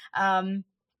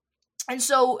 And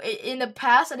so in the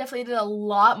past, I definitely did a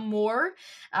lot more.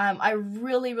 I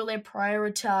really, really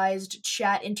prioritized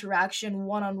chat interaction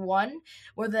one-on-one,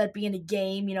 whether that be in a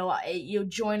game, you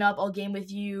join up, I'll game with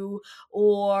you,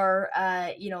 or,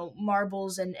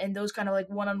 marbles and those kind of like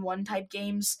one-on-one type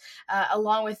games,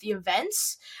 along with the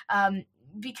events.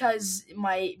 Because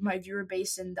my viewer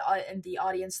base and the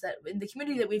audience that in the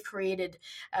community that we've created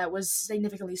was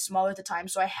significantly smaller at the time,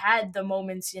 so I had the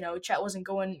moments, chat wasn't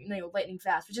going lightning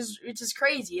fast, which is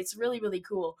crazy. It's really, really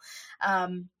cool.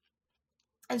 And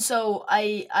so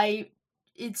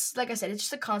it's like I said, it's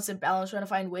just a constant balance, trying to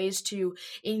find ways to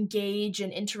engage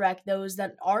and interact those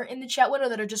that aren't in the chat window,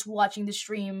 that are just watching the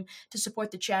stream to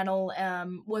support the channel,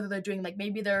 whether they're doing like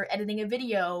maybe they're editing a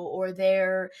video or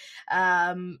they're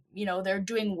they're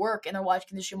doing work and they're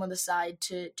watching the stream on the side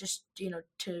to just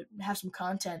to have some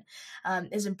content,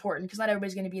 is important because not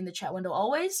everybody's going to be in the chat window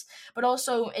always, but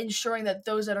also ensuring that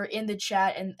those that are in the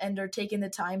chat and are taking the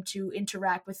time to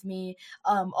interact with me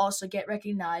also get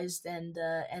recognized and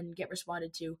get responded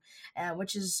to,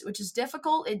 which is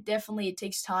difficult. It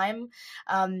takes time.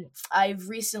 I've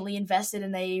recently invested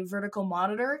in a vertical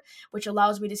monitor, which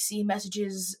allows me to see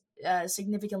messages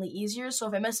significantly easier. So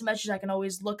if I miss a message, I can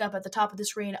always look up at the top of the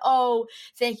screen. Oh,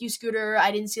 thank you, Scooter.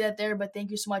 I didn't see that there, but thank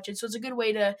you so much. And so it's a good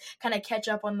way to kind of catch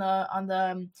up on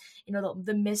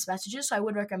the missed messages. So I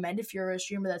would recommend if you're a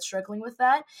streamer that's struggling with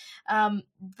that.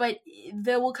 But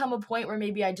there will come a point where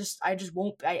maybe I just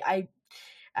won't.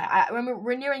 I remember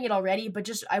we're nearing it already, but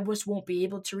I just won't be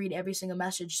able to read every single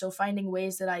message. So finding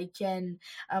ways that I can,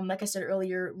 like I said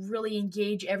earlier, really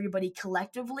engage everybody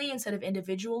collectively instead of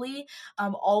individually,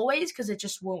 always, because it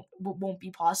just won't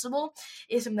be possible,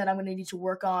 is something that I'm going to need to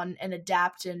work on and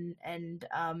adapt and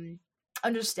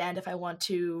understand if I want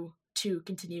to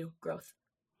continue growth.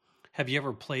 Have you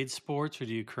ever played sports, or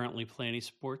do you currently play any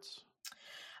sports?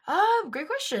 Great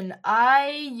question.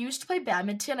 I used to play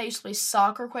badminton. I used to play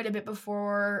soccer quite a bit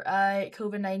before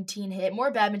COVID-19 hit.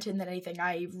 More badminton than anything.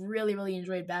 I really, really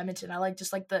enjoyed badminton. I like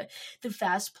just like the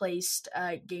fast-paced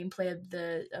gameplay of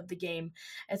the game.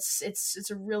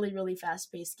 It's a really, really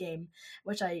fast-paced game,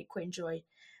 which I quite enjoy.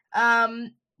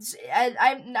 I've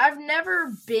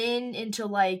never been into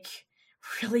like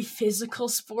really physical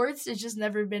sports. It's just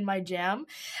never been my jam.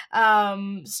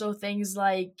 So things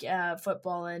like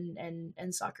football and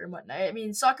soccer and whatnot. I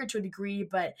mean, soccer to a degree,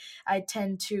 but I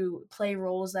tend to play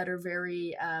roles that are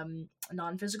very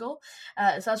non-physical.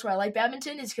 So that's why I like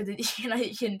badminton, is because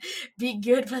you can be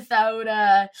good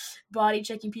without body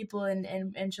checking people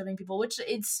and shoving people, which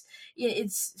it's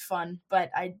fun,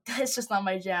 but it's just not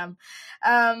my jam.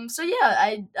 So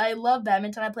yeah, I love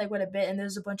badminton. I play quite a bit, and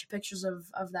there's a bunch of pictures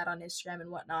of that on Instagram FM and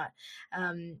whatnot.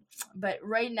 But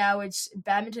right now it's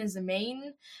badminton is the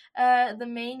main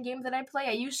game that I play.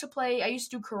 I used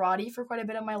to do karate for quite a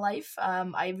bit of my life.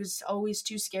 I was always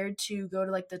too scared to go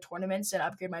to like the tournaments and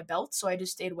upgrade my belt, so I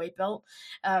just stayed white belt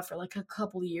for like a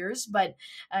couple of years. But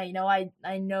I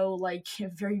know like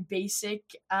very basic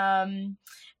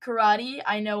karate.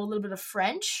 I know a little bit of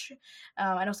French.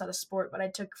 I know it's not a sport, but I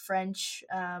took French,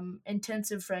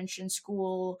 intensive French in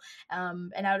school,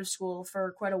 and out of school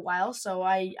for quite a while. So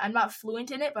I'm not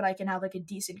fluent in it, but I can have like a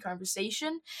decent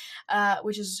conversation,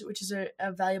 which is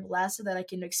a valuable asset that I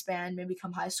can expand maybe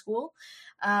come high school.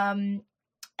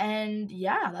 And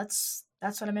yeah, that's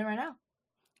what I'm in right now.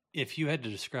 If you had to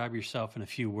describe yourself in a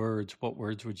few words, what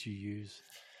words would you use?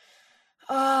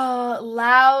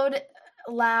 Loud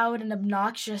and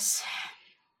obnoxious.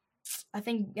 I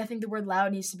think the word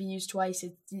loud needs to be used twice.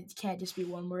 It can't just be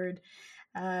one word.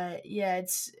 Yeah,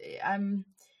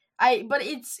 I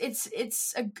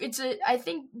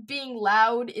think being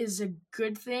loud is a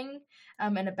good thing,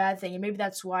 and a bad thing, and maybe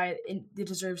that's why it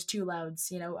deserves two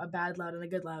louds, a bad loud and a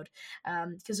good loud,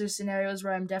 because there's scenarios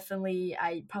where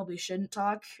I probably shouldn't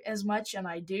talk as much, and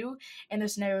I do, and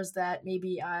there's scenarios that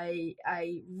maybe I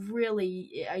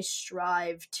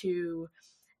strive to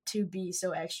be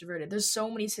so extroverted. There's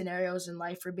so many scenarios in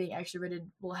life where being extroverted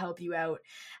will help you out.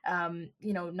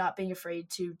 Not being afraid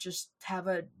to just have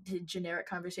a generic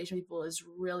conversation with people is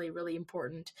really, really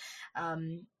important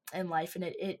in life. And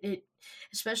it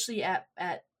especially at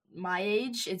my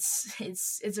age,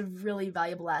 it's a really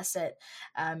valuable asset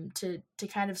to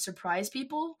kind of surprise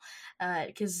people,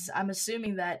 because I'm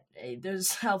assuming that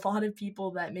there's a lot of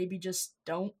people that maybe just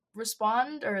don't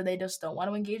respond, or they just don't want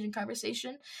to engage in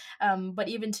conversation. But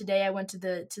even today, I went to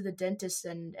the dentist,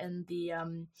 and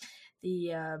the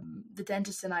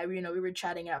dentist and I, we were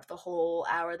chatting up the whole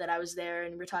hour that I was there,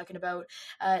 and we were talking about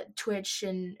Twitch,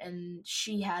 and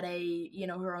she had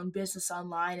her own business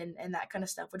online and that kind of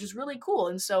stuff, which is really cool.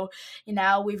 And so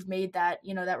now we've made that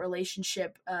that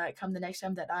relationship come the next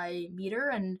time that I meet her,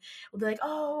 and we'll be like,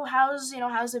 oh, how's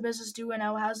the business doing?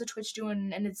 Oh, how's the Twitch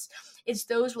doing? And it's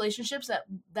those relationships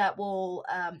that will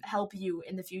help you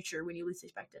in the future when you least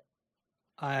expect it.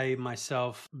 I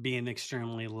myself being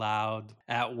extremely loud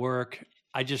at work.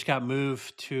 I just got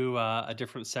moved to a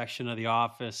different section of the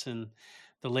office, and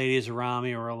the ladies around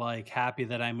me were like happy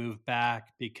that I moved back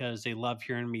because they love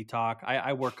hearing me talk.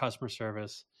 I work customer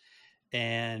service,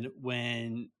 and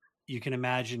when you can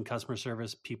imagine customer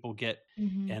service, people get,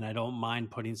 and I don't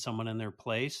mind putting someone in their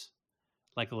place,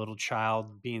 like a little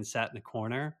child being sat in a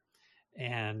corner.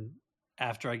 And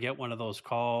after I get one of those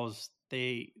calls,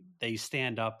 they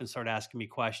stand up and start asking me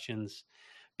questions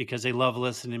because they love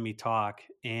listening to me talk.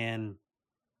 And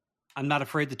I'm not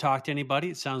afraid to talk to anybody.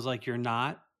 It sounds like you're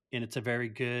not. And it's a very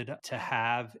good to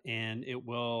have, and it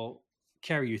will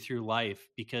carry you through life,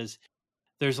 because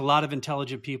there's a lot of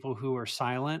intelligent people who are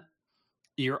silent.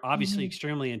 You're obviously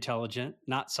extremely intelligent,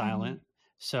 not silent.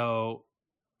 So,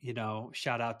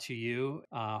 shout out to you.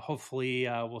 Hopefully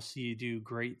we'll see you do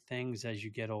great things as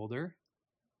you get older.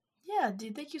 Yeah,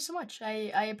 dude, thank you so much.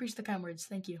 I appreciate the kind words.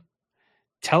 Thank you.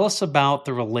 Tell us about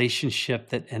the relationship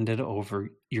that ended over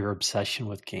your obsession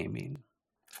with gaming.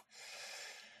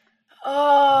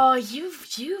 Oh,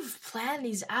 you've planned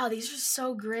these out. These are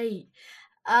so great.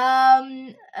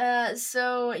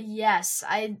 So yes,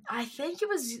 I think it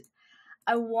was,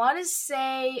 I want to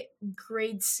say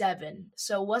grade 7.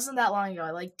 So it wasn't that long ago.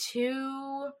 Like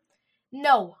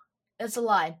no, that's a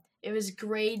lie. It was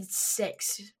grade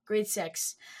 6.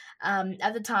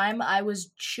 At the time, I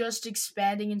was just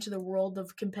expanding into the world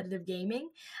of competitive gaming,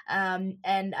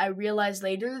 and I realized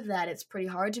later that it's pretty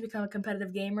hard to become a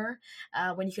competitive gamer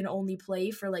when you can only play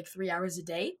for like 3 hours a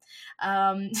day.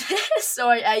 So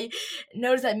I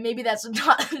noticed that maybe that's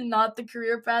not the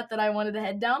career path that I wanted to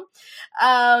head down.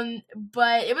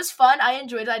 But it was fun. I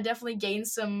enjoyed it. I definitely gained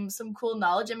some cool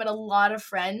knowledge. I met a lot of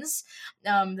friends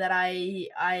that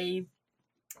I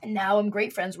now I'm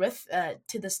great friends with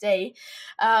to this day.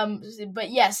 But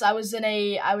yes, I was in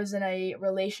a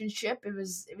relationship. It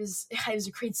was a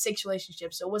grade 6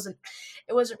 relationship, so it wasn't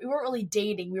we weren't really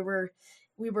dating. We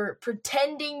were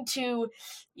pretending to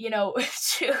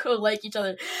to like each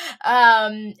other,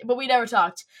 but we never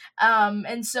talked.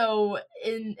 And so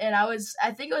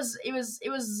I think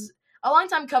it was a long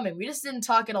time coming. We just didn't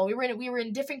talk at all. We were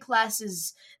in different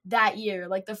classes that year.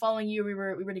 Like the following year, we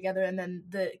were together, and then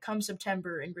the come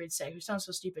September in grade 6, which sounds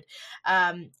so stupid.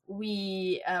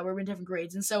 We were in different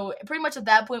grades, and so pretty much at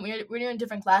that point, when you're in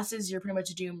different classes, you're pretty much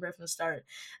doomed right from the start.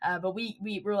 But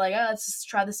we were like, oh, let's just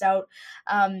try this out.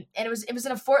 And it was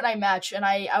in a Fortnite match, and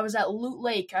I was at Loot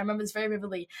Lake. I remember this very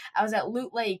vividly. I was at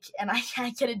Loot Lake, and I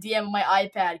get a DM on my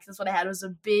iPad because that's what I had. It was a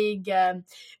big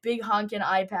honking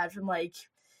iPad from like,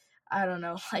 I don't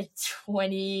know, like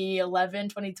 2011,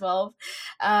 2012.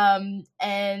 And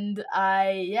and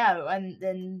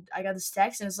then I got this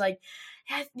text, and it's like,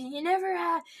 yeah, you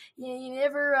never you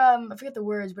never I forget the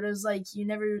words, but it was like, you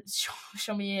never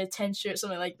show me attention or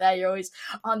something like that. You're always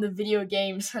on the video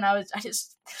games. And I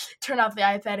just turned off the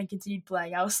iPad and continued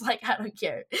playing. I was like, I don't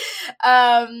care.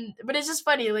 But it's just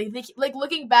funny, like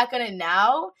looking back on it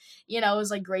now, it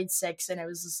was like grade 6, and it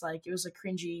was just like, it was a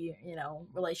cringy,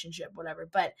 relationship, whatever.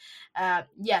 But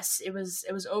yes, it was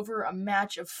over a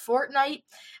match of Fortnite,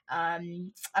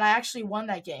 and I actually won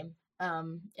that game,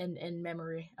 in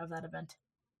memory of that event.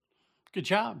 Good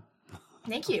job.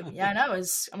 Thank you. Yeah, I know.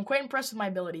 I'm quite impressed with my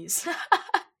abilities.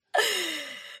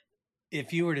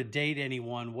 If you were to date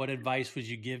anyone, what advice would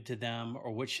you give to them,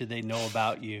 or what should they know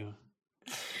about you?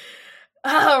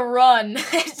 Run.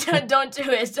 Don't do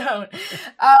it. Don't.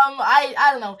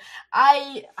 I don't know.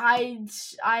 I'm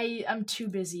too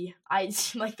busy.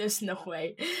 Like, there's no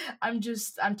way. I'm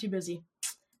too busy.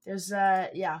 There's no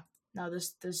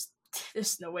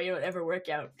way it would ever work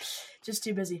out. Just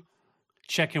too busy.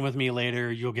 Check in with me later.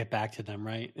 You'll get back to them,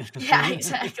 right? Yeah,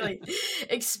 exactly.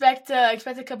 Expect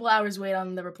a couple hours wait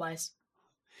on the replies.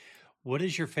 What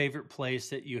is your favorite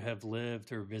place that you have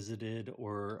lived or visited,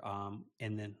 or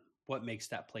and then what makes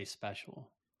that place special?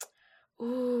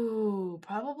 Ooh,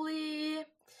 probably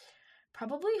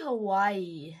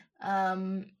Hawaii.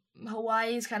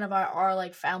 Hawaii is kind of our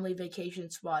like family vacation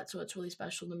spot, so it's really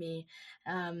special to me.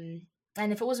 And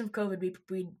if it wasn't for COVID,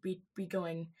 we'd be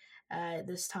going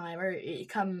this time, or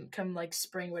come like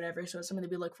spring, whatever. So it's something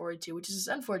that we look forward to, which is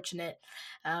unfortunate.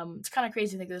 It's kind of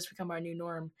crazy to think that this become our new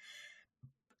norm.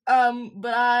 Or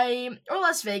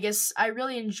Las Vegas. I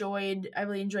really enjoyed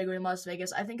going to Las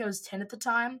Vegas. I think I was 10 at the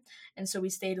time, and so we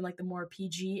stayed in like the more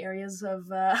PG areas of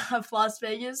Las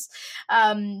Vegas.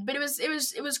 But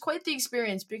it was quite the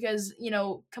experience, because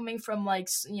coming from like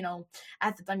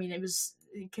at the, I mean, it was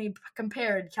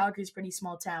compared, Calgary's a pretty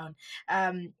small town.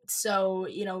 So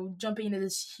jumping into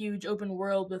this huge open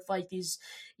world with like these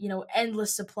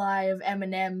endless supply of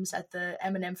M&Ms at the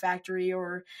M&M factory,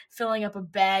 or filling up a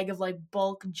bag of like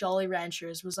bulk Jolly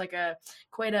Ranchers was like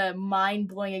quite a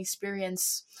mind-blowing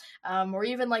experience. Or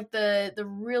even like the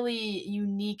really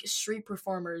unique street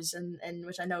performers, and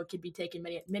which I know could be taken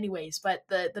many ways, but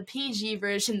the PG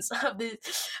versions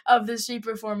of the street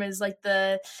performers, like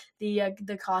the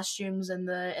costumes and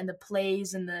the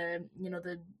plays and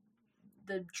the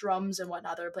drums and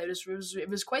whatnot that were played. It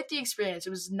was quite the experience.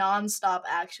 It was nonstop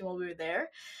action while we were there.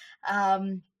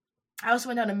 I also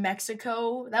went down to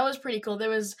Mexico. That was pretty cool. There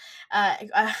was,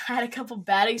 I had a couple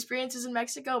bad experiences in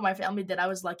Mexico. My family did. I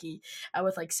was lucky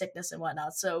with like sickness and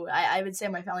whatnot. So I would say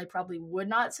my family probably would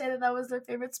not say that was their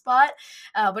favorite spot.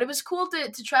 But it was cool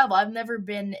to travel. I've never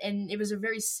been, and it was a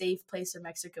very safe place in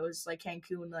Mexico. It was like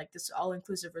Cancun, like this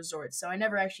all-inclusive resort. So I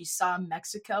never actually saw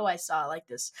Mexico. I saw like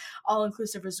this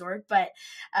all-inclusive resort, but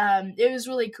it was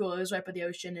really cool. It was right by the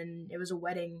ocean, and it was a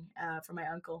wedding for my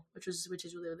uncle, which is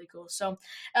really, really cool. So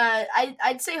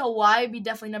I'd say Hawaii would be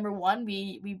definitely number one.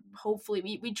 We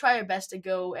hopefully we try our best to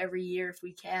go every year if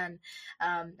we can,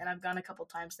 and I've gone a couple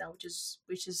times now, which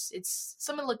is it's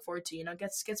something to look forward to.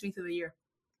 Gets me through the year.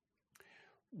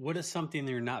 What is something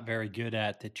that you're not very good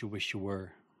at that you wish you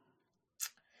were?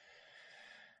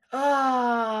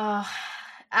 That's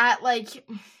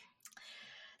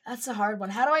a hard one.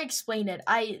 How do I explain it?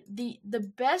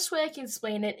 The best way I can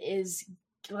explain it is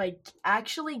like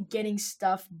actually getting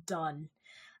stuff done.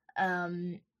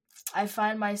 I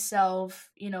find myself,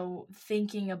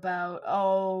 thinking about,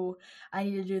 oh, I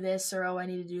need to do this, or oh, I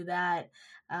need to do that.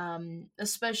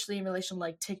 Especially in relation to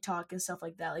like TikTok and stuff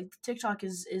like that. Like TikTok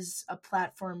is a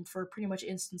platform for pretty much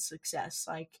instant success.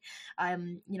 Like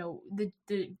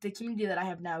the community that I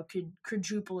have now could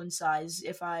quadruple in size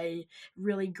if I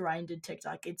really grinded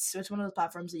TikTok. It's one of those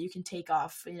platforms that you can take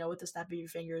off, with the snap of your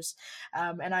fingers.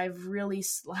 And I've really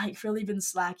been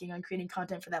slacking on creating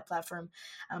content for that platform.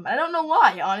 I don't know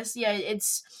why, honestly. I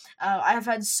have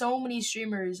had so many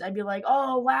streamers. I'd be like,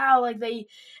 oh wow, like they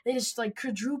just like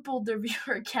quadrupled their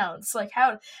viewer accounts. Like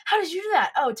how did you do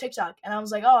that? Oh, TikTok. And I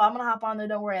was like, oh, I'm gonna hop on there,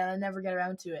 don't worry, and I never get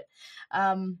around to it.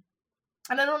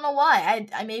 And I don't know why.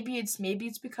 I maybe it's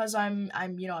because I'm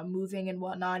I'm moving and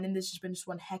whatnot, and this has been just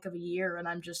one heck of a year, and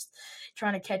I'm just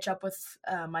trying to catch up with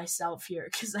myself here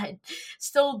because I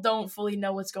still don't fully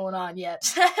know what's going on yet.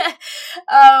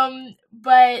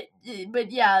 But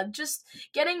yeah, just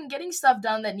getting stuff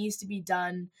done that needs to be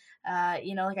done.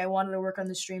 Like I wanted to work on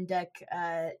the stream deck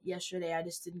yesterday, I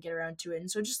just didn't get around to it, and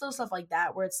so just little stuff like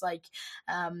that where it's like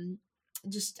um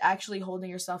just actually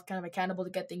holding yourself kind of accountable to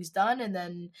get things done, and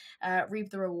then reap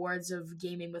the rewards of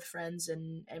gaming with friends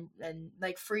and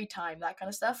like free time, that kind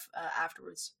of stuff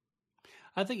afterwards.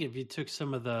 I think if you took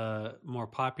some of the more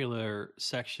popular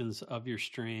sections of your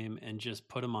stream and just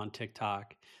put them on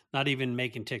TikTok, not even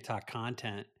making TikTok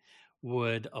content,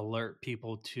 would alert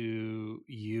people to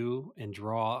you and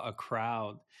draw a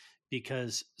crowd,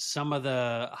 because some of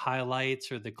the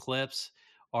highlights or the clips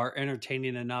are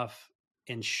entertaining enough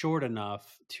and short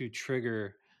enough to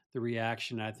trigger the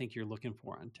reaction I think you're looking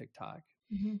for on TikTok.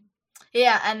 Hmm.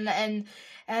 Yeah, and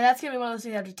that's gonna be one of those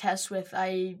things I have to test with.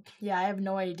 I have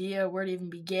no idea where to even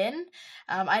begin.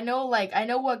 I know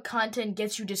what content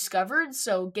gets you discovered,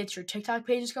 so gets your TikTok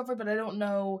page discovered, but I don't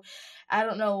know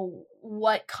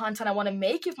what content I want to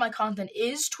make. If my content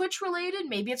is Twitch related,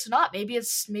 maybe it's not. Maybe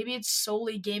it's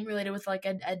solely game related with like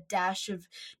a dash of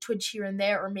Twitch here and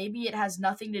there, or maybe it has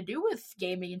nothing to do with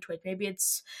gaming and Twitch. Maybe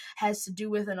it's has to do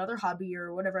with another hobby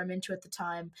or whatever I'm into at the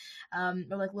time,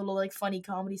 or like little like funny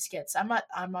comedy skits.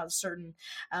 I'm not certain,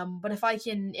 but if I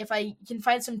can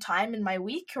find some time in my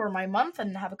week or my month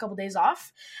and have a couple days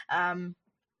off, um,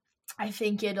 I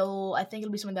think it'll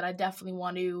be something that I definitely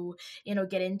want to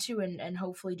get into and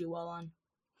hopefully do well on.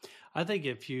 I think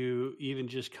if you even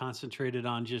just concentrated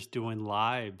on just doing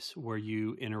lives where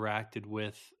you interacted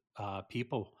with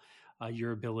people,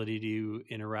 your ability to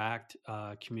interact,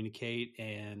 communicate,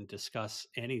 and discuss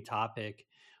any topic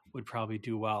would probably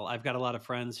do well. I've got a lot of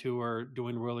friends who are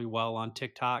doing really well on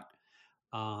TikTok.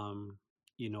 Um,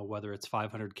 whether it's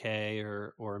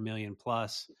 500K or a million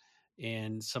plus,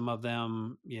 and some of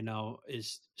them,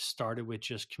 is started with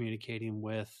just communicating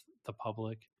with the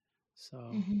public. So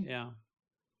Hmm. yeah.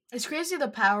 It's crazy the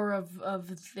power of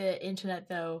the internet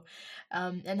though,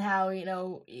 and how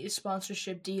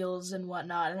sponsorship deals and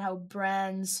whatnot, and how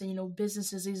brands and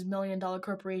businesses, these $1 million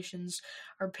corporations,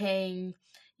 are paying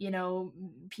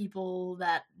people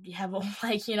that have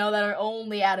like that are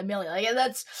only at 1 million. Like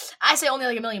that's I say only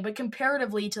like 1 million, but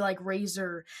comparatively to like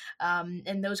Razer,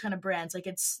 and those kind of brands, like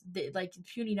like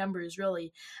puny numbers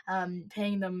really,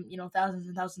 paying them thousands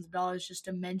and thousands of dollars just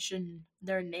to mention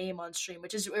their name on stream,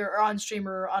 which is or on stream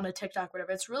or on a TikTok,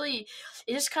 whatever. It's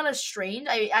just kind of strange.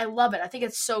 I love it. I think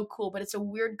it's so cool, but it's a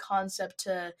weird concept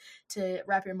to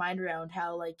wrap your mind around,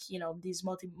 how like these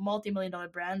multi-million dollar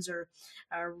brands are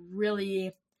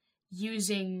really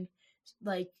using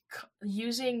like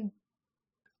using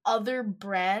other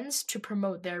brands to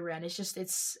promote their brand.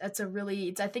 It's a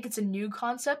really I think it's a new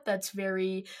concept that's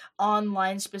very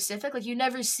online specific. Like you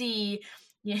never see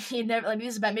you never like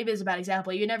this is bad, maybe it's a bad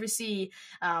example. You never see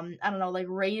I don't know, like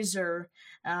Razer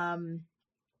um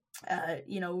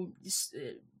you know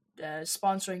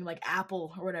sponsoring like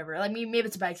Apple or whatever. I mean, maybe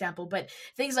it's a bad example, but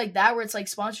things like that where it's like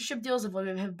sponsorship deals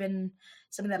have been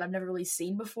something that I've never really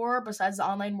seen before besides the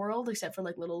online world, except for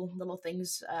like little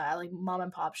things like mom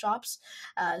and pop shops.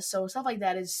 So stuff like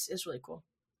that is really cool.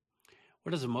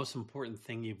 What is the most important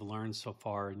thing you've learned so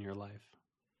far in your life?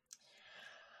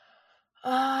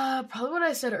 Probably what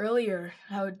I said earlier.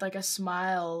 How like a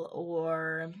smile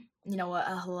or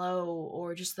a hello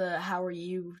or just the how are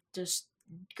you just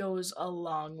goes a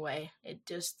long way. It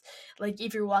just like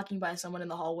if you're walking by someone in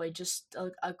the hallway, just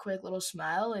a quick little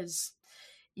smile is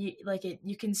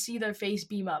you can see their face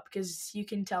beam up because you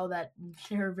can tell that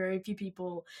there are very few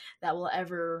people that will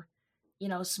ever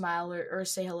smile or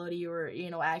say hello to you or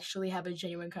actually have a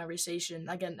genuine conversation,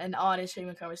 like an honest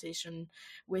genuine conversation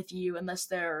with you, unless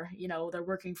they're they're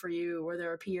working for you or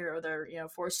they're a peer or they're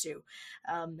forced to,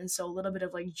 and so a little bit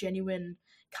of like genuine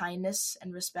kindness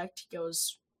and respect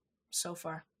goes so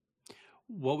far.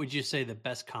 What would you say the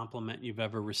best compliment you've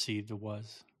ever received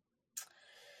was?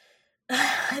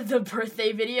 The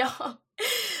birthday video.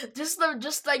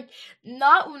 Just like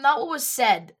not what was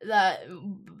said,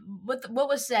 what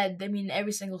was said. I mean,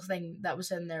 every single thing that was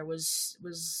said in there was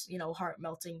heart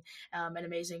melting, and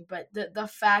amazing, but the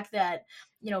fact that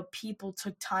people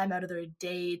took time out of their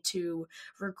day to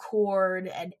record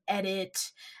and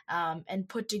edit, and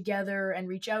put together and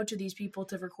reach out to these people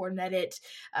to record and edit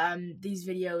these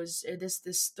videos.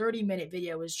 This 30-minute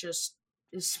video is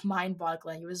mind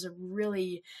boggling. It was a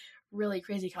really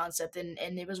crazy concept, and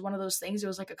it was one of those things. It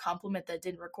was like a compliment that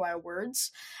didn't require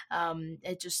words.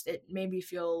 It made me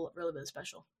feel really really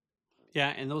special. Yeah,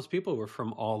 and those people were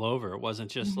from all over. It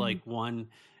wasn't just Mhm. like one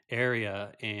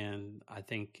area. And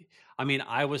I mean,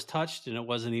 I was touched, and it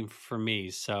wasn't even for me.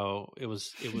 So it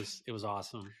was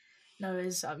awesome. No, it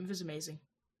was amazing.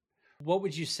 What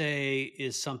would you say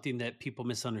is something that people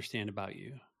misunderstand about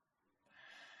you?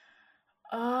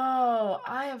 Oh,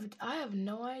 I have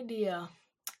no idea.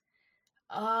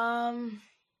 Um,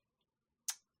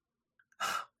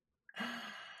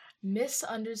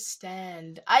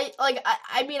 misunderstand.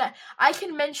 I mean I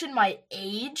can mention my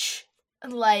age,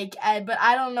 but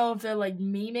I don't know if they're like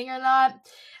memeing or not.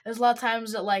 There's a lot of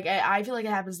times that I feel like it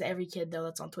happens to every kid though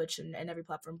that's on Twitch and every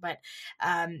platform. But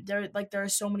there are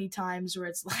so many times where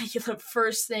it's like the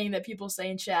first thing that people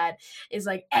say in chat is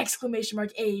like exclamation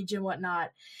mark age and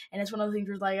whatnot, and it's one of the things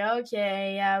where it's like,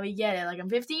 okay, yeah, we get it. Like I'm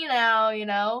 15 now, you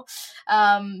know.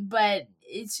 But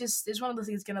it's one of those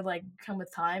things gonna like come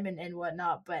with time and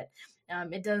whatnot. But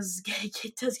it does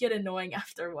it does get annoying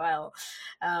after a while.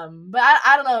 But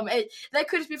I don't know. That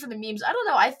could just be for the memes. I don't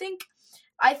know. I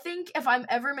think if I'm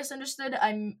ever misunderstood,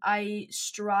 I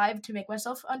strive to make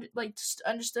myself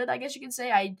understood. I guess you could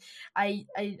say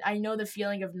I know the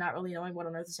feeling of not really knowing what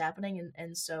on earth is happening,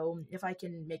 and so if I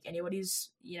can make anybody's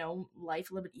life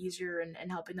a little bit easier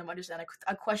and helping them understand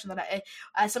a question that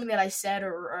something that I said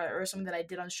or something that I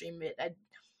did on stream,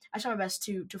 I try my best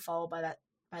to follow by that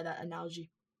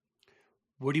analogy.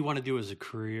 What do you want to do as a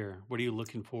career? What are you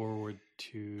looking forward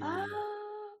Uh, to?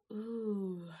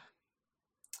 ooh.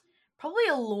 Probably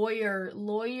a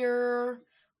lawyer,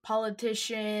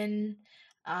 politician,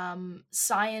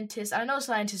 scientist. I know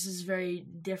scientist is very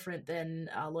different than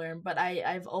lawyer, but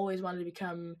I've always wanted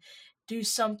to do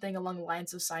something along the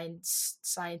lines of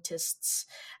scientists,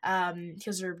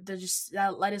 because they're just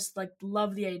I just like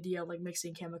love the idea of like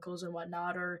mixing chemicals and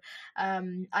whatnot. Or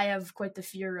I have quite the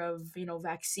fear of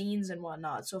vaccines and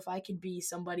whatnot. So if I could be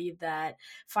somebody that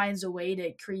finds a way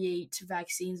to create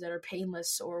vaccines that are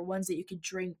painless, or ones that you could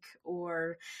drink,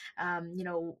 or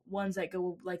ones that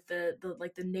go like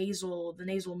the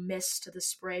nasal mist to the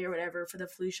spray or whatever for the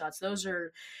flu shots. Those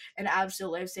are an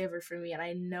absolute lifesaver for me, and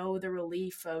I know the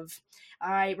relief of,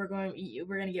 all right, we're going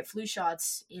to get flu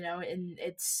shots, and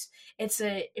it's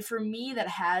a for me that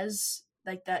has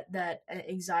like that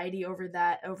anxiety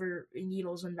over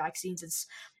needles and vaccines. It's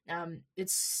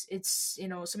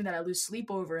something that I lose sleep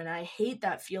over, and I hate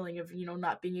that feeling of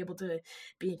not being able to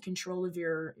be in control of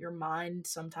your mind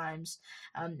sometimes.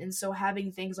 And so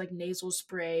having things like nasal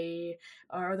spray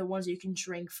are the ones that you can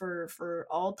drink for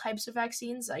all types of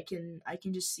vaccines. I can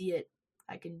just see it.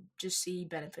 I can just see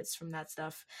benefits from that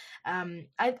stuff.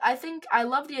 I think I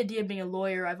love the idea of being a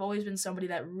lawyer. I've always been somebody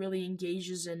that really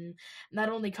engages in not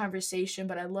only conversation,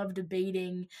 but I love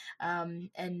debating,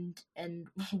 and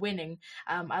winning.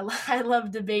 I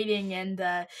love debating and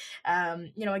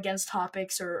against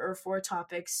topics or for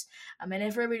topics. And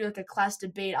if ever do like a class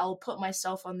debate, I'll put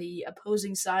myself on the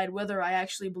opposing side, whether I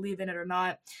actually believe in it or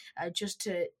not, just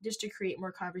to create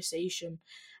more conversation.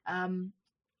 Um,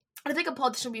 I think a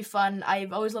politician would be fun.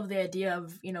 I've always loved the idea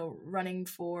of running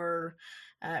for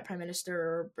prime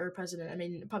minister or president. I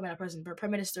mean, probably not president, but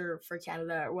prime minister for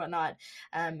Canada or whatnot.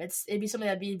 It'd be something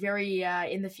that'd be very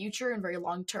in the future and very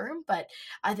long term. But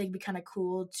I think it'd be kind of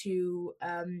cool to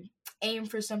aim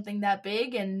for something that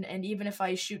big, and even if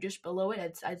I shoot just below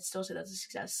it, I'd still say that's a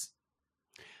success.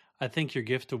 I think your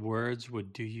gift of words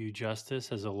would do you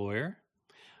justice as a lawyer.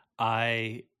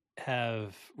 I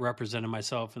have represented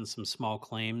myself in some small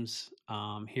claims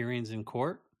hearings in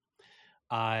court.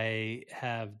 I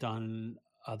have done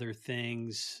other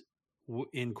things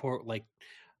in court, like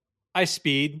I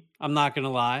speed. I'm not going to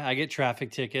lie. I get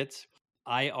traffic tickets.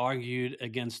 I argued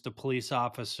against a police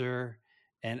officer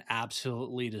and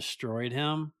absolutely destroyed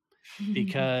him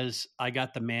because I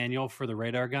got the manual for the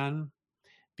radar gun,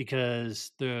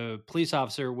 because the police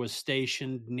officer was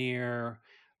stationed near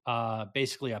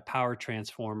basically a power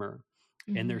transformer.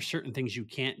 And Mhm. there's certain things you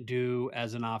can't do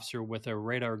as an officer with a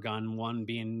radar gun, one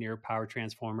being near power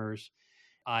transformers.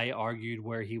 I argued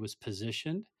where he was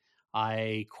positioned.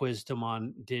 I quizzed him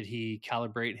on did he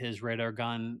calibrate his radar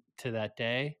gun to that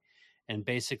day? And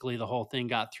basically, the whole thing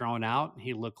got thrown out.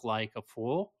 He looked like a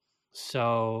fool.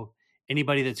 So,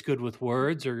 anybody that's good with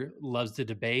words or loves to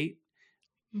debate,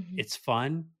 Mhm. it's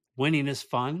fun. Winning is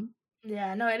fun.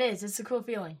 Yeah, no, it is. It's a cool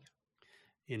feeling.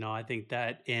 I think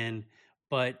that,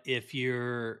 but if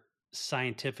you're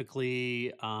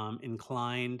scientifically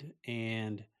inclined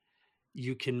and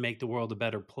you can make the world a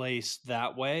better place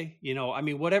that way, I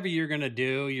mean, whatever you're going to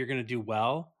do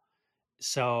well.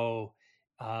 So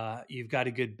you've got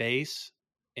a good base.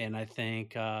 And I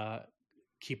think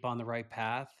keep on the right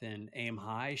path and aim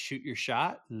high, shoot your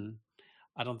shot. And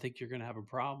I don't think you're going to have a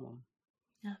problem.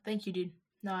 Yeah, thank you, dude.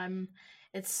 No,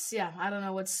 it's yeah, I don't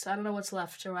know what's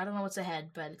left or I don't know what's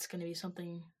ahead, but it's gonna be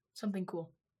something cool.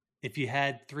 If you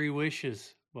had 3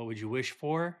 wishes, what would you wish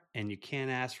for? And you can't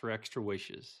ask for extra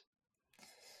wishes.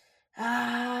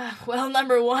 Well,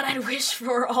 number one, I'd wish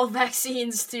for all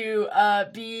vaccines to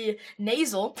be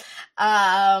nasal,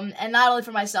 and not only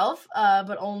for myself,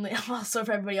 but only also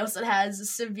for everybody else that has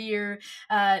severe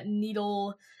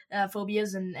needle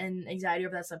phobias and anxiety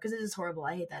over that stuff because it is horrible.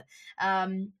 I hate that.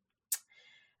 Um,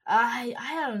 I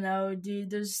don't know, dude.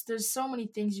 There's so many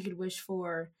things you could wish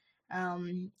for. I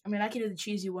mean, I could do the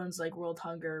cheesy ones like world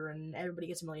hunger and everybody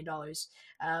gets $1 million.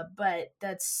 But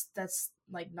that's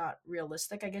like not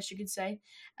realistic, I guess you could say.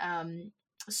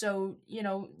 So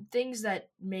things that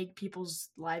make people's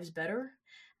lives better.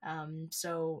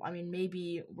 So I mean,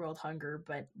 maybe world hunger,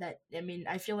 but that I mean,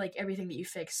 I feel like everything that you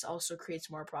fix also creates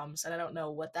more problems, and I don't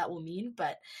know what that will mean,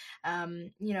 but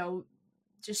you know,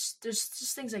 just there's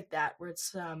just things like that where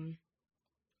it's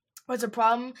a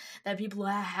problem that people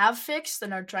have fixed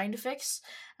and are trying to fix.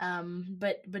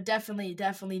 But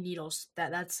definitely needles.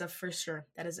 That's a for sure.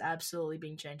 That is absolutely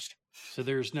being changed. So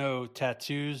there's no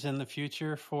tattoos in the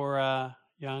future for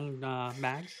young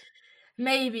Mags?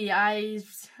 Maybe I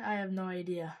have no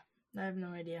idea. I have no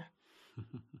idea.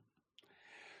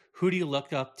 Who do you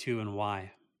look up to and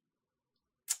why?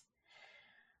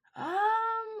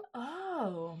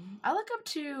 Oh, I look up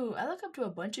to a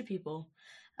bunch of people.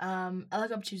 I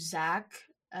look up to Zach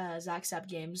Sapp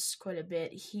Games quite a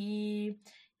bit. He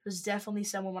was definitely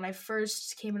someone when I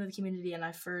first came into the community and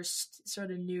I first sort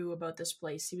of knew about this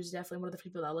place. He was definitely one of the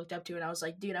people that I looked up to, and I was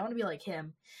like, dude, I want to be like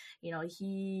him.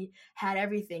 He had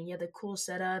everything. He had the cool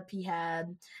setup. He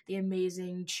had the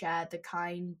amazing chat, the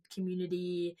kind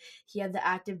community. He had the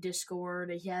active Discord.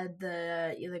 He had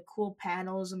the cool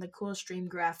panels and the cool stream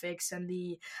graphics and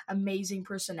the amazing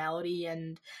personality.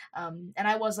 And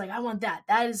I was like, I want that.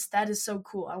 That is so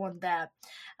cool. I want that.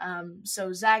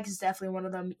 So Zach is definitely one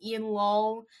of them. Ian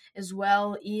Lull as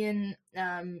well. Ian,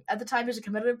 at the time, he was a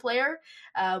competitive player,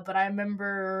 but I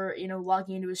remember,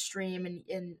 logging into his stream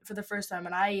and for the first time,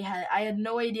 and I had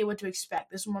no idea what to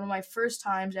expect. This was one of my first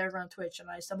times ever on Twitch, and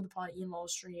I stumbled upon Ian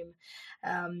Lull's stream,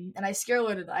 and I scare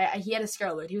alerted. He had a scare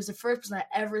alert. He was the first person I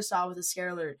ever saw with a scare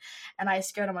alert, and I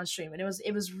scared him on stream, and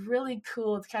it was really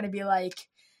cool to kind of be like,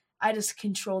 I just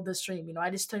controlled the stream. I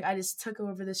just took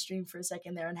over the stream for a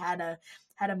second there and had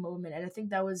a moment, and I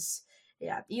think that was.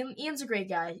 Yeah, Ian's a great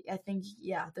guy. I think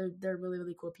they're really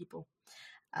really cool people.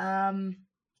 I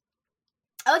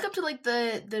look up to like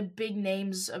the big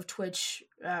names of Twitch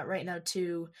right now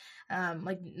too. I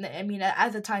mean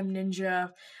at the time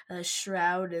Ninja,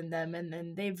 Shroud, and them,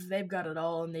 and they've got it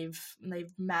all, and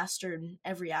they've mastered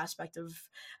every aspect of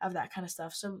that kind of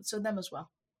stuff. So them as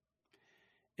well.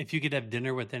 If you could have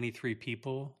dinner with any 3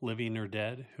 people, living or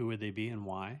dead, who would they be and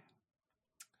why?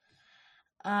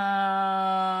 Oh,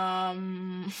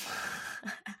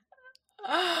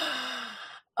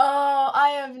 I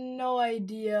have no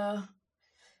idea.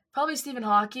 Probably Stephen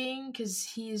Hawking, because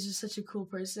he is just such a cool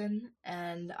person,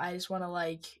 and I just want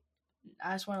to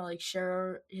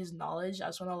share his knowledge. I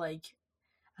just want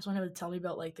him to tell me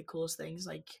about like the coolest things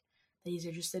like that he's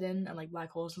interested in, and like black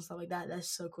holes and stuff like that.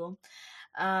 That's so cool.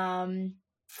 I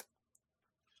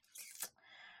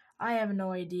have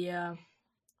no idea.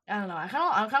 I don't know. I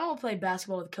kind of want to play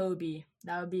basketball with Kobe.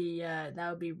 That would be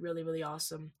really really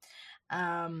awesome.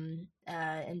 And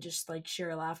just like share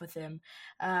a laugh with him.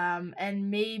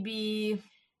 And maybe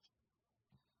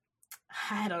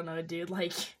I don't know, dude.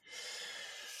 Like,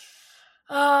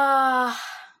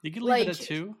 you could leave it at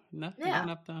 2. No, yeah. You don't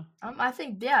have to. I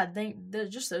think they're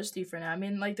just those 2 for now. I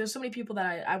mean, like, there's so many people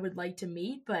that I would like to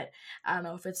meet, but I don't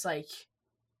know if it's like,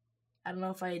 I don't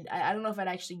know if I'd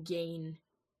actually gain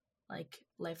like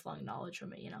lifelong knowledge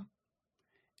from it.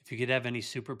 If you could have any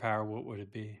superpower, what would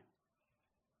it be?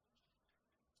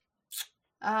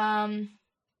 I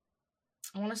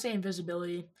want to say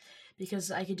invisibility, because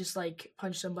I could just like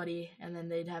punch somebody and then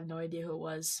they'd have no idea who it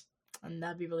was, and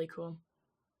that'd be really cool.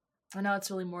 I know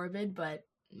it's really morbid, but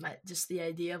just the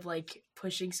idea of like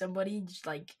pushing somebody, just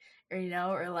like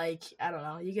or like I don't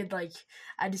know, you could like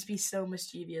I'd just be so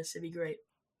mischievous. It'd be great.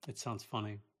 It sounds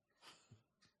funny.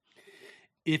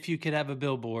 If you could have a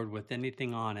billboard with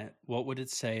anything on it, what would it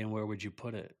say and where would you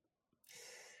put it?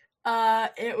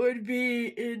 It would be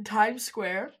in Times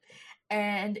Square,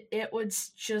 and it would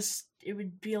just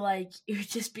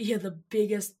be the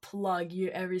biggest plug you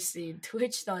ever seen.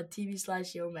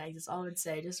 Twitch.tv/YoMags. That's all I would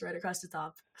say, just right across the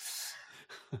top.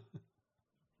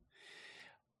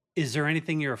 Is there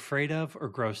anything you're afraid of or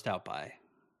grossed out by?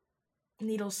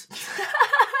 Needles.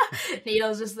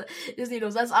 Needles, just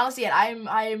needles. That's honestly it.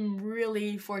 I'm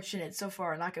really fortunate so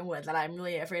far, knock on wood, that I'm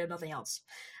really afraid of nothing else.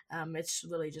 It's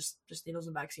literally just needles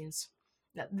and vaccines.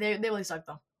 Yeah, they really suck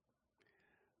though.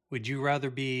 Would you rather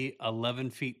be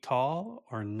 11 feet tall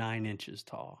or 9 inches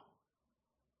tall?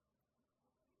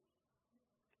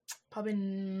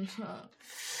 Probably.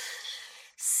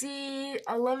 See,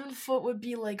 11 foot would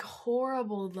be like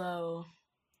horrible though.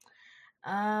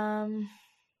 Um,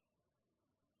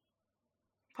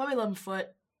 Probably 11 foot,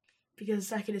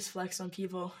 because I could just flex on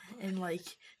people and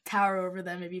like tower over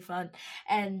them. It'd be fun,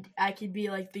 and I could be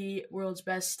like the world's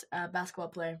best basketball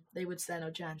player. They would stand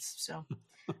no chance. So,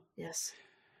 yes,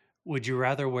 Would you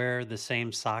rather wear the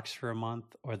same socks for a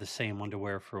month or the same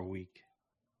underwear for a week?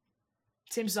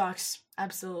 same socks,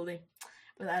 absolutely,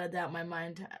 without a doubt in my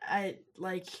mind. I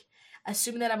like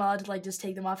assuming that I'm allowed to like just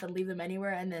take them off and leave them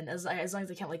anywhere, and then as long as I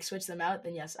can't like switch them out,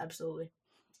 then yes, absolutely.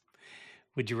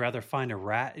 Would you rather find a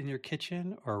rat in your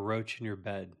kitchen or a roach in your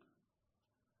bed?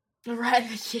 Right in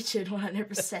the kitchen,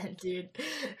 100%, dude.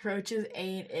 Roaches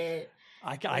ain't it.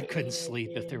 I They couldn't ain't it,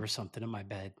 sleep if there dude. was something in my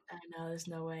bed. I know, there's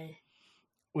no way.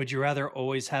 Would you rather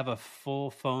always have a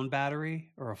full phone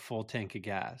battery or a full tank of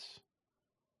gas?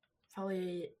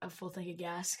 Probably a full tank of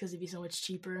gas because it'd be so much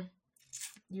cheaper.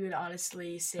 You would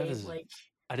honestly That save is, like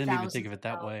I didn't even think thousands of of it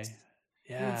that way. dollars.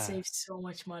 You would Yeah. save so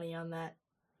much money on that.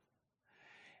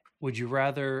 Would you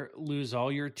rather lose all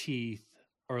your teeth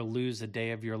or lose a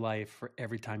day of your life for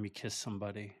every time you kiss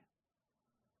somebody?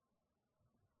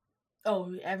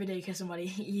 Oh, every day you kiss somebody,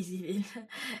 easy, dude.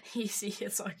 Easy,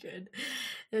 it's all good.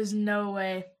 There's no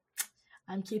way.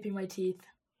 I'm keeping my teeth.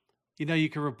 You know, you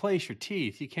can replace your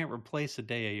teeth. You can't replace a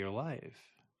day of your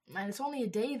life. Man, it's only a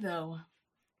day though.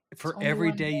 It's For only every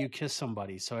one day day. you kiss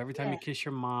somebody. So every time Yeah. you kiss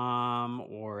your mom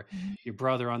or Mhm. your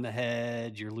brother on the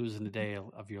head, you're losing a day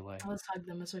of your life. I'll just hug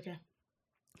them. It's okay.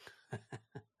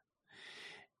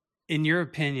 In your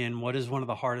opinion, what is one of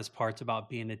the hardest parts about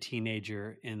being a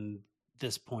teenager in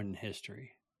this point in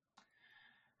history?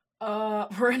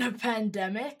 We're in a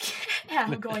pandemic,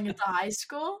 and I'm going into high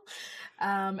school,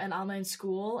 and online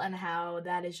school, and how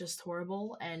that is just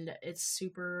horrible, and it's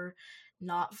super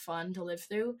not fun to live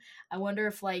through. I wonder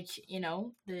if, like,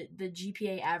 the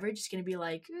GPA average is gonna be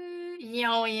like,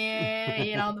 yeah,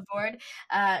 on the board,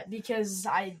 because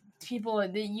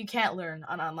you can't learn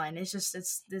on online.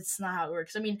 It's not how it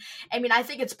works. I mean, I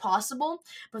think it's possible,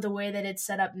 but the way that it's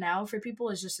set up now for people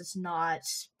is just it's not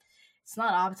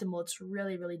optimal. It's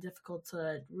really difficult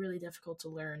to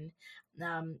learn,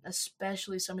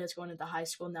 especially somebody that's going into high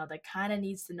school now that kind of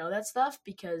needs to know that stuff,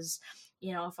 because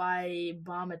if I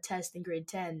bomb a test in grade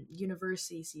 10,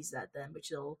 university sees that then, which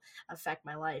will affect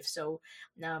my life. So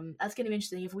that's going to be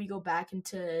interesting if we go back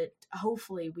into,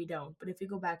 hopefully we don't, but if we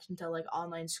go back into like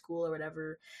online school or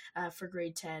whatever, for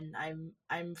grade 10,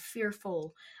 I'm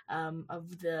fearful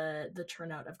of the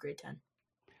turnout of grade 10.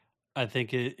 I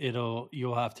think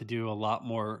you'll have to do a lot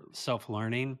more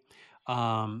self-learning.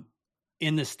 Um,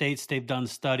 in the States, they've done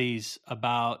studies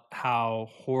about how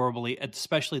horribly,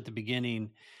 especially at the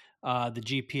beginning, the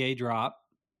GPA drop,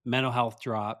 mental health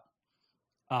drop.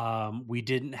 We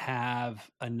didn't have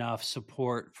enough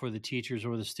support for the teachers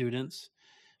or the students.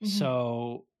 Hmm.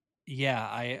 So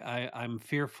yeah, I'm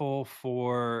fearful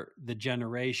for the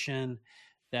generation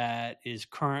that is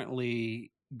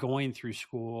currently going through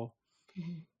school.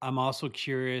 Hmm. I'm also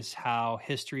curious how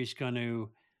history is going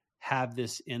to have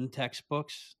this in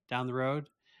textbooks down the road.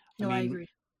 I No, I mean, agree.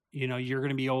 you're going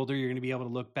to be older. You're going to be able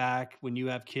to look back when you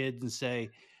have kids and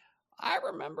say, I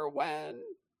remember when,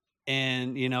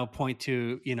 and, point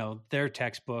to, their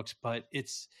textbooks. But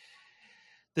this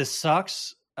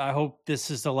sucks. I hope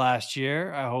this is the last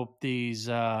year. I hope these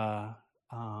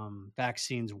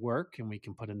vaccines work and we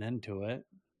can put an end to it.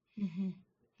 Hmm.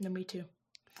 No, me too.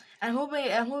 I'm hoping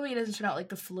it doesn't turn out like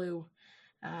the flu,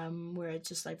 where it's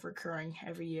just like recurring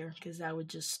every year, because that would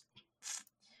just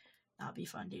not be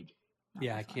fun, dude. Not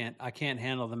Yeah, be I fun. can't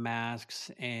handle the masks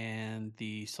and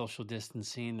the social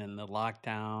distancing and the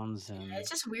lockdowns Yeah, and it's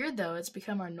just weird though. It's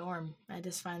become our norm. I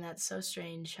just find that so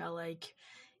strange how like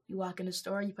you walk in a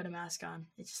store, you put a mask on.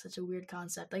 It's just such a weird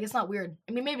concept. Like, it's not weird.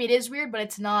 I mean, maybe it is weird, but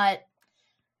it's not.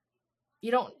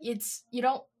 You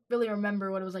don't really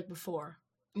remember what it was like before.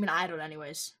 I mean, I don't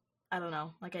anyways. I don't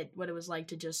know, like what it was like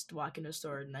to just walk into a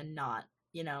store and then not.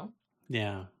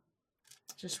 yeah.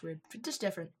 Just weird, just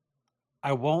different.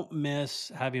 I won't miss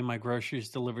having my groceries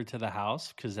delivered to the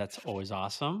house because that's always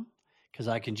awesome. Because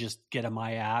I can just get on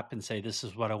my app and say, this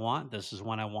is what I want. This is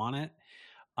when I want it.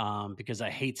 Because I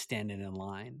hate standing in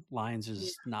line. Lines Yeah.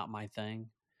 is not my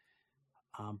thing.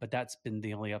 But that's been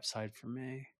the only upside for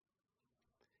me.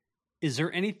 Is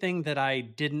there anything that I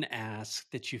didn't ask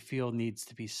that you feel needs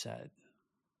to be said?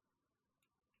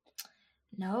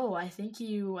 No, I think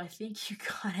you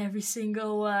got every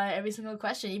single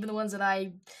question, even the ones that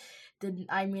I didn't.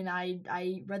 I mean,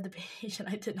 I read the page and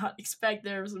I did not expect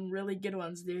there were some really good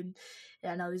ones, dude.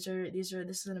 Yeah, no, this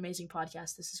is an amazing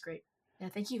podcast. This is great. Yeah,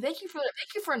 thank you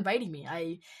for inviting me.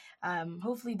 I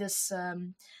hopefully this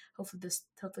one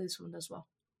does well.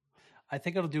 I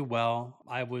think it'll do well.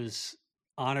 I was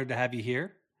honored to have you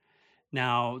here.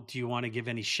 Now, do you want to give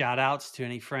any shout outs to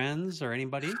any friends or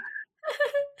anybody?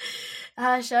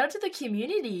 Shout out to the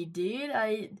community, dude.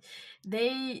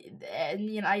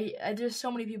 There's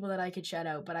so many people that I could shout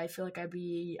out, but I feel like I'd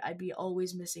be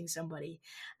always missing somebody.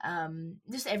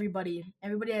 Just everybody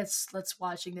that's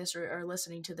watching this or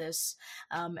listening to this,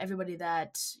 everybody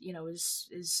that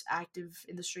is active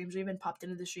in the streams or even popped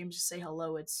into the streams to say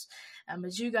hello. It's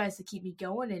you guys that keep me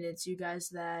going, and it's you guys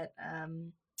that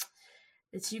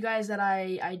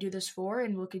I do this for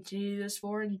and will continue to do this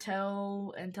for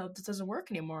until this doesn't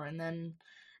work anymore. And then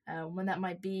when that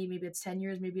might be, maybe it's 10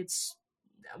 years, maybe it's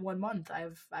 1 month. I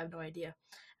have no idea.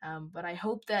 But I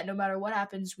hope that no matter what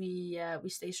happens, we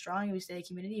stay strong and we stay a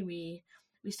community and we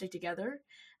stick together.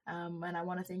 And I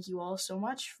want to thank you all so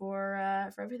much for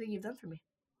everything you've done for me.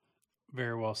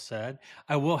 Very well said.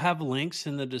 I will have links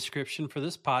in the description for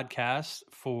this podcast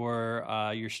for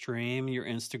your stream, your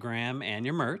Instagram, and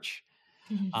your merch.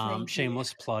 Thank you.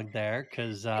 Shameless plug there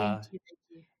because Thank you. Thank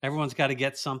you. everyone's got to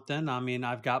get something. I mean,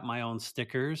 I've got my own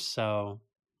stickers, so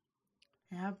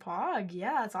Yeah, Pog.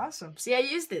 Yeah, that's awesome. See, I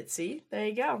used it. See, there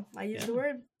you go. I used the Yeah.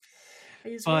 word. I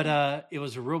used But word. it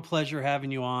was a real pleasure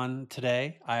having you on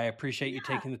today. I appreciate you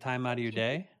Yeah, taking the time out of your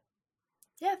thank you. day.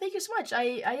 Yeah, thank you so much.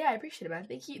 I appreciate it, man.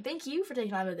 Thank you for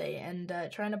taking time of the day and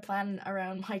trying to plan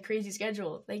around my crazy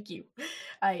schedule. Thank you.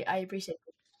 I appreciate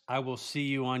it. I will see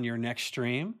you on your next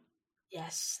stream.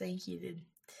 Yes, thank you, dude.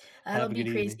 Have That'll a be good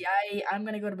evening. crazy. I'm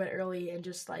gonna go to bed early and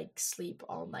just like sleep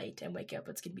all night and wake up.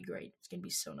 It's gonna be great. It's gonna be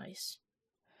so nice.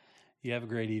 You have a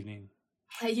great evening.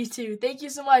 You too. Thank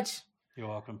you so much. You're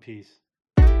welcome. Peace.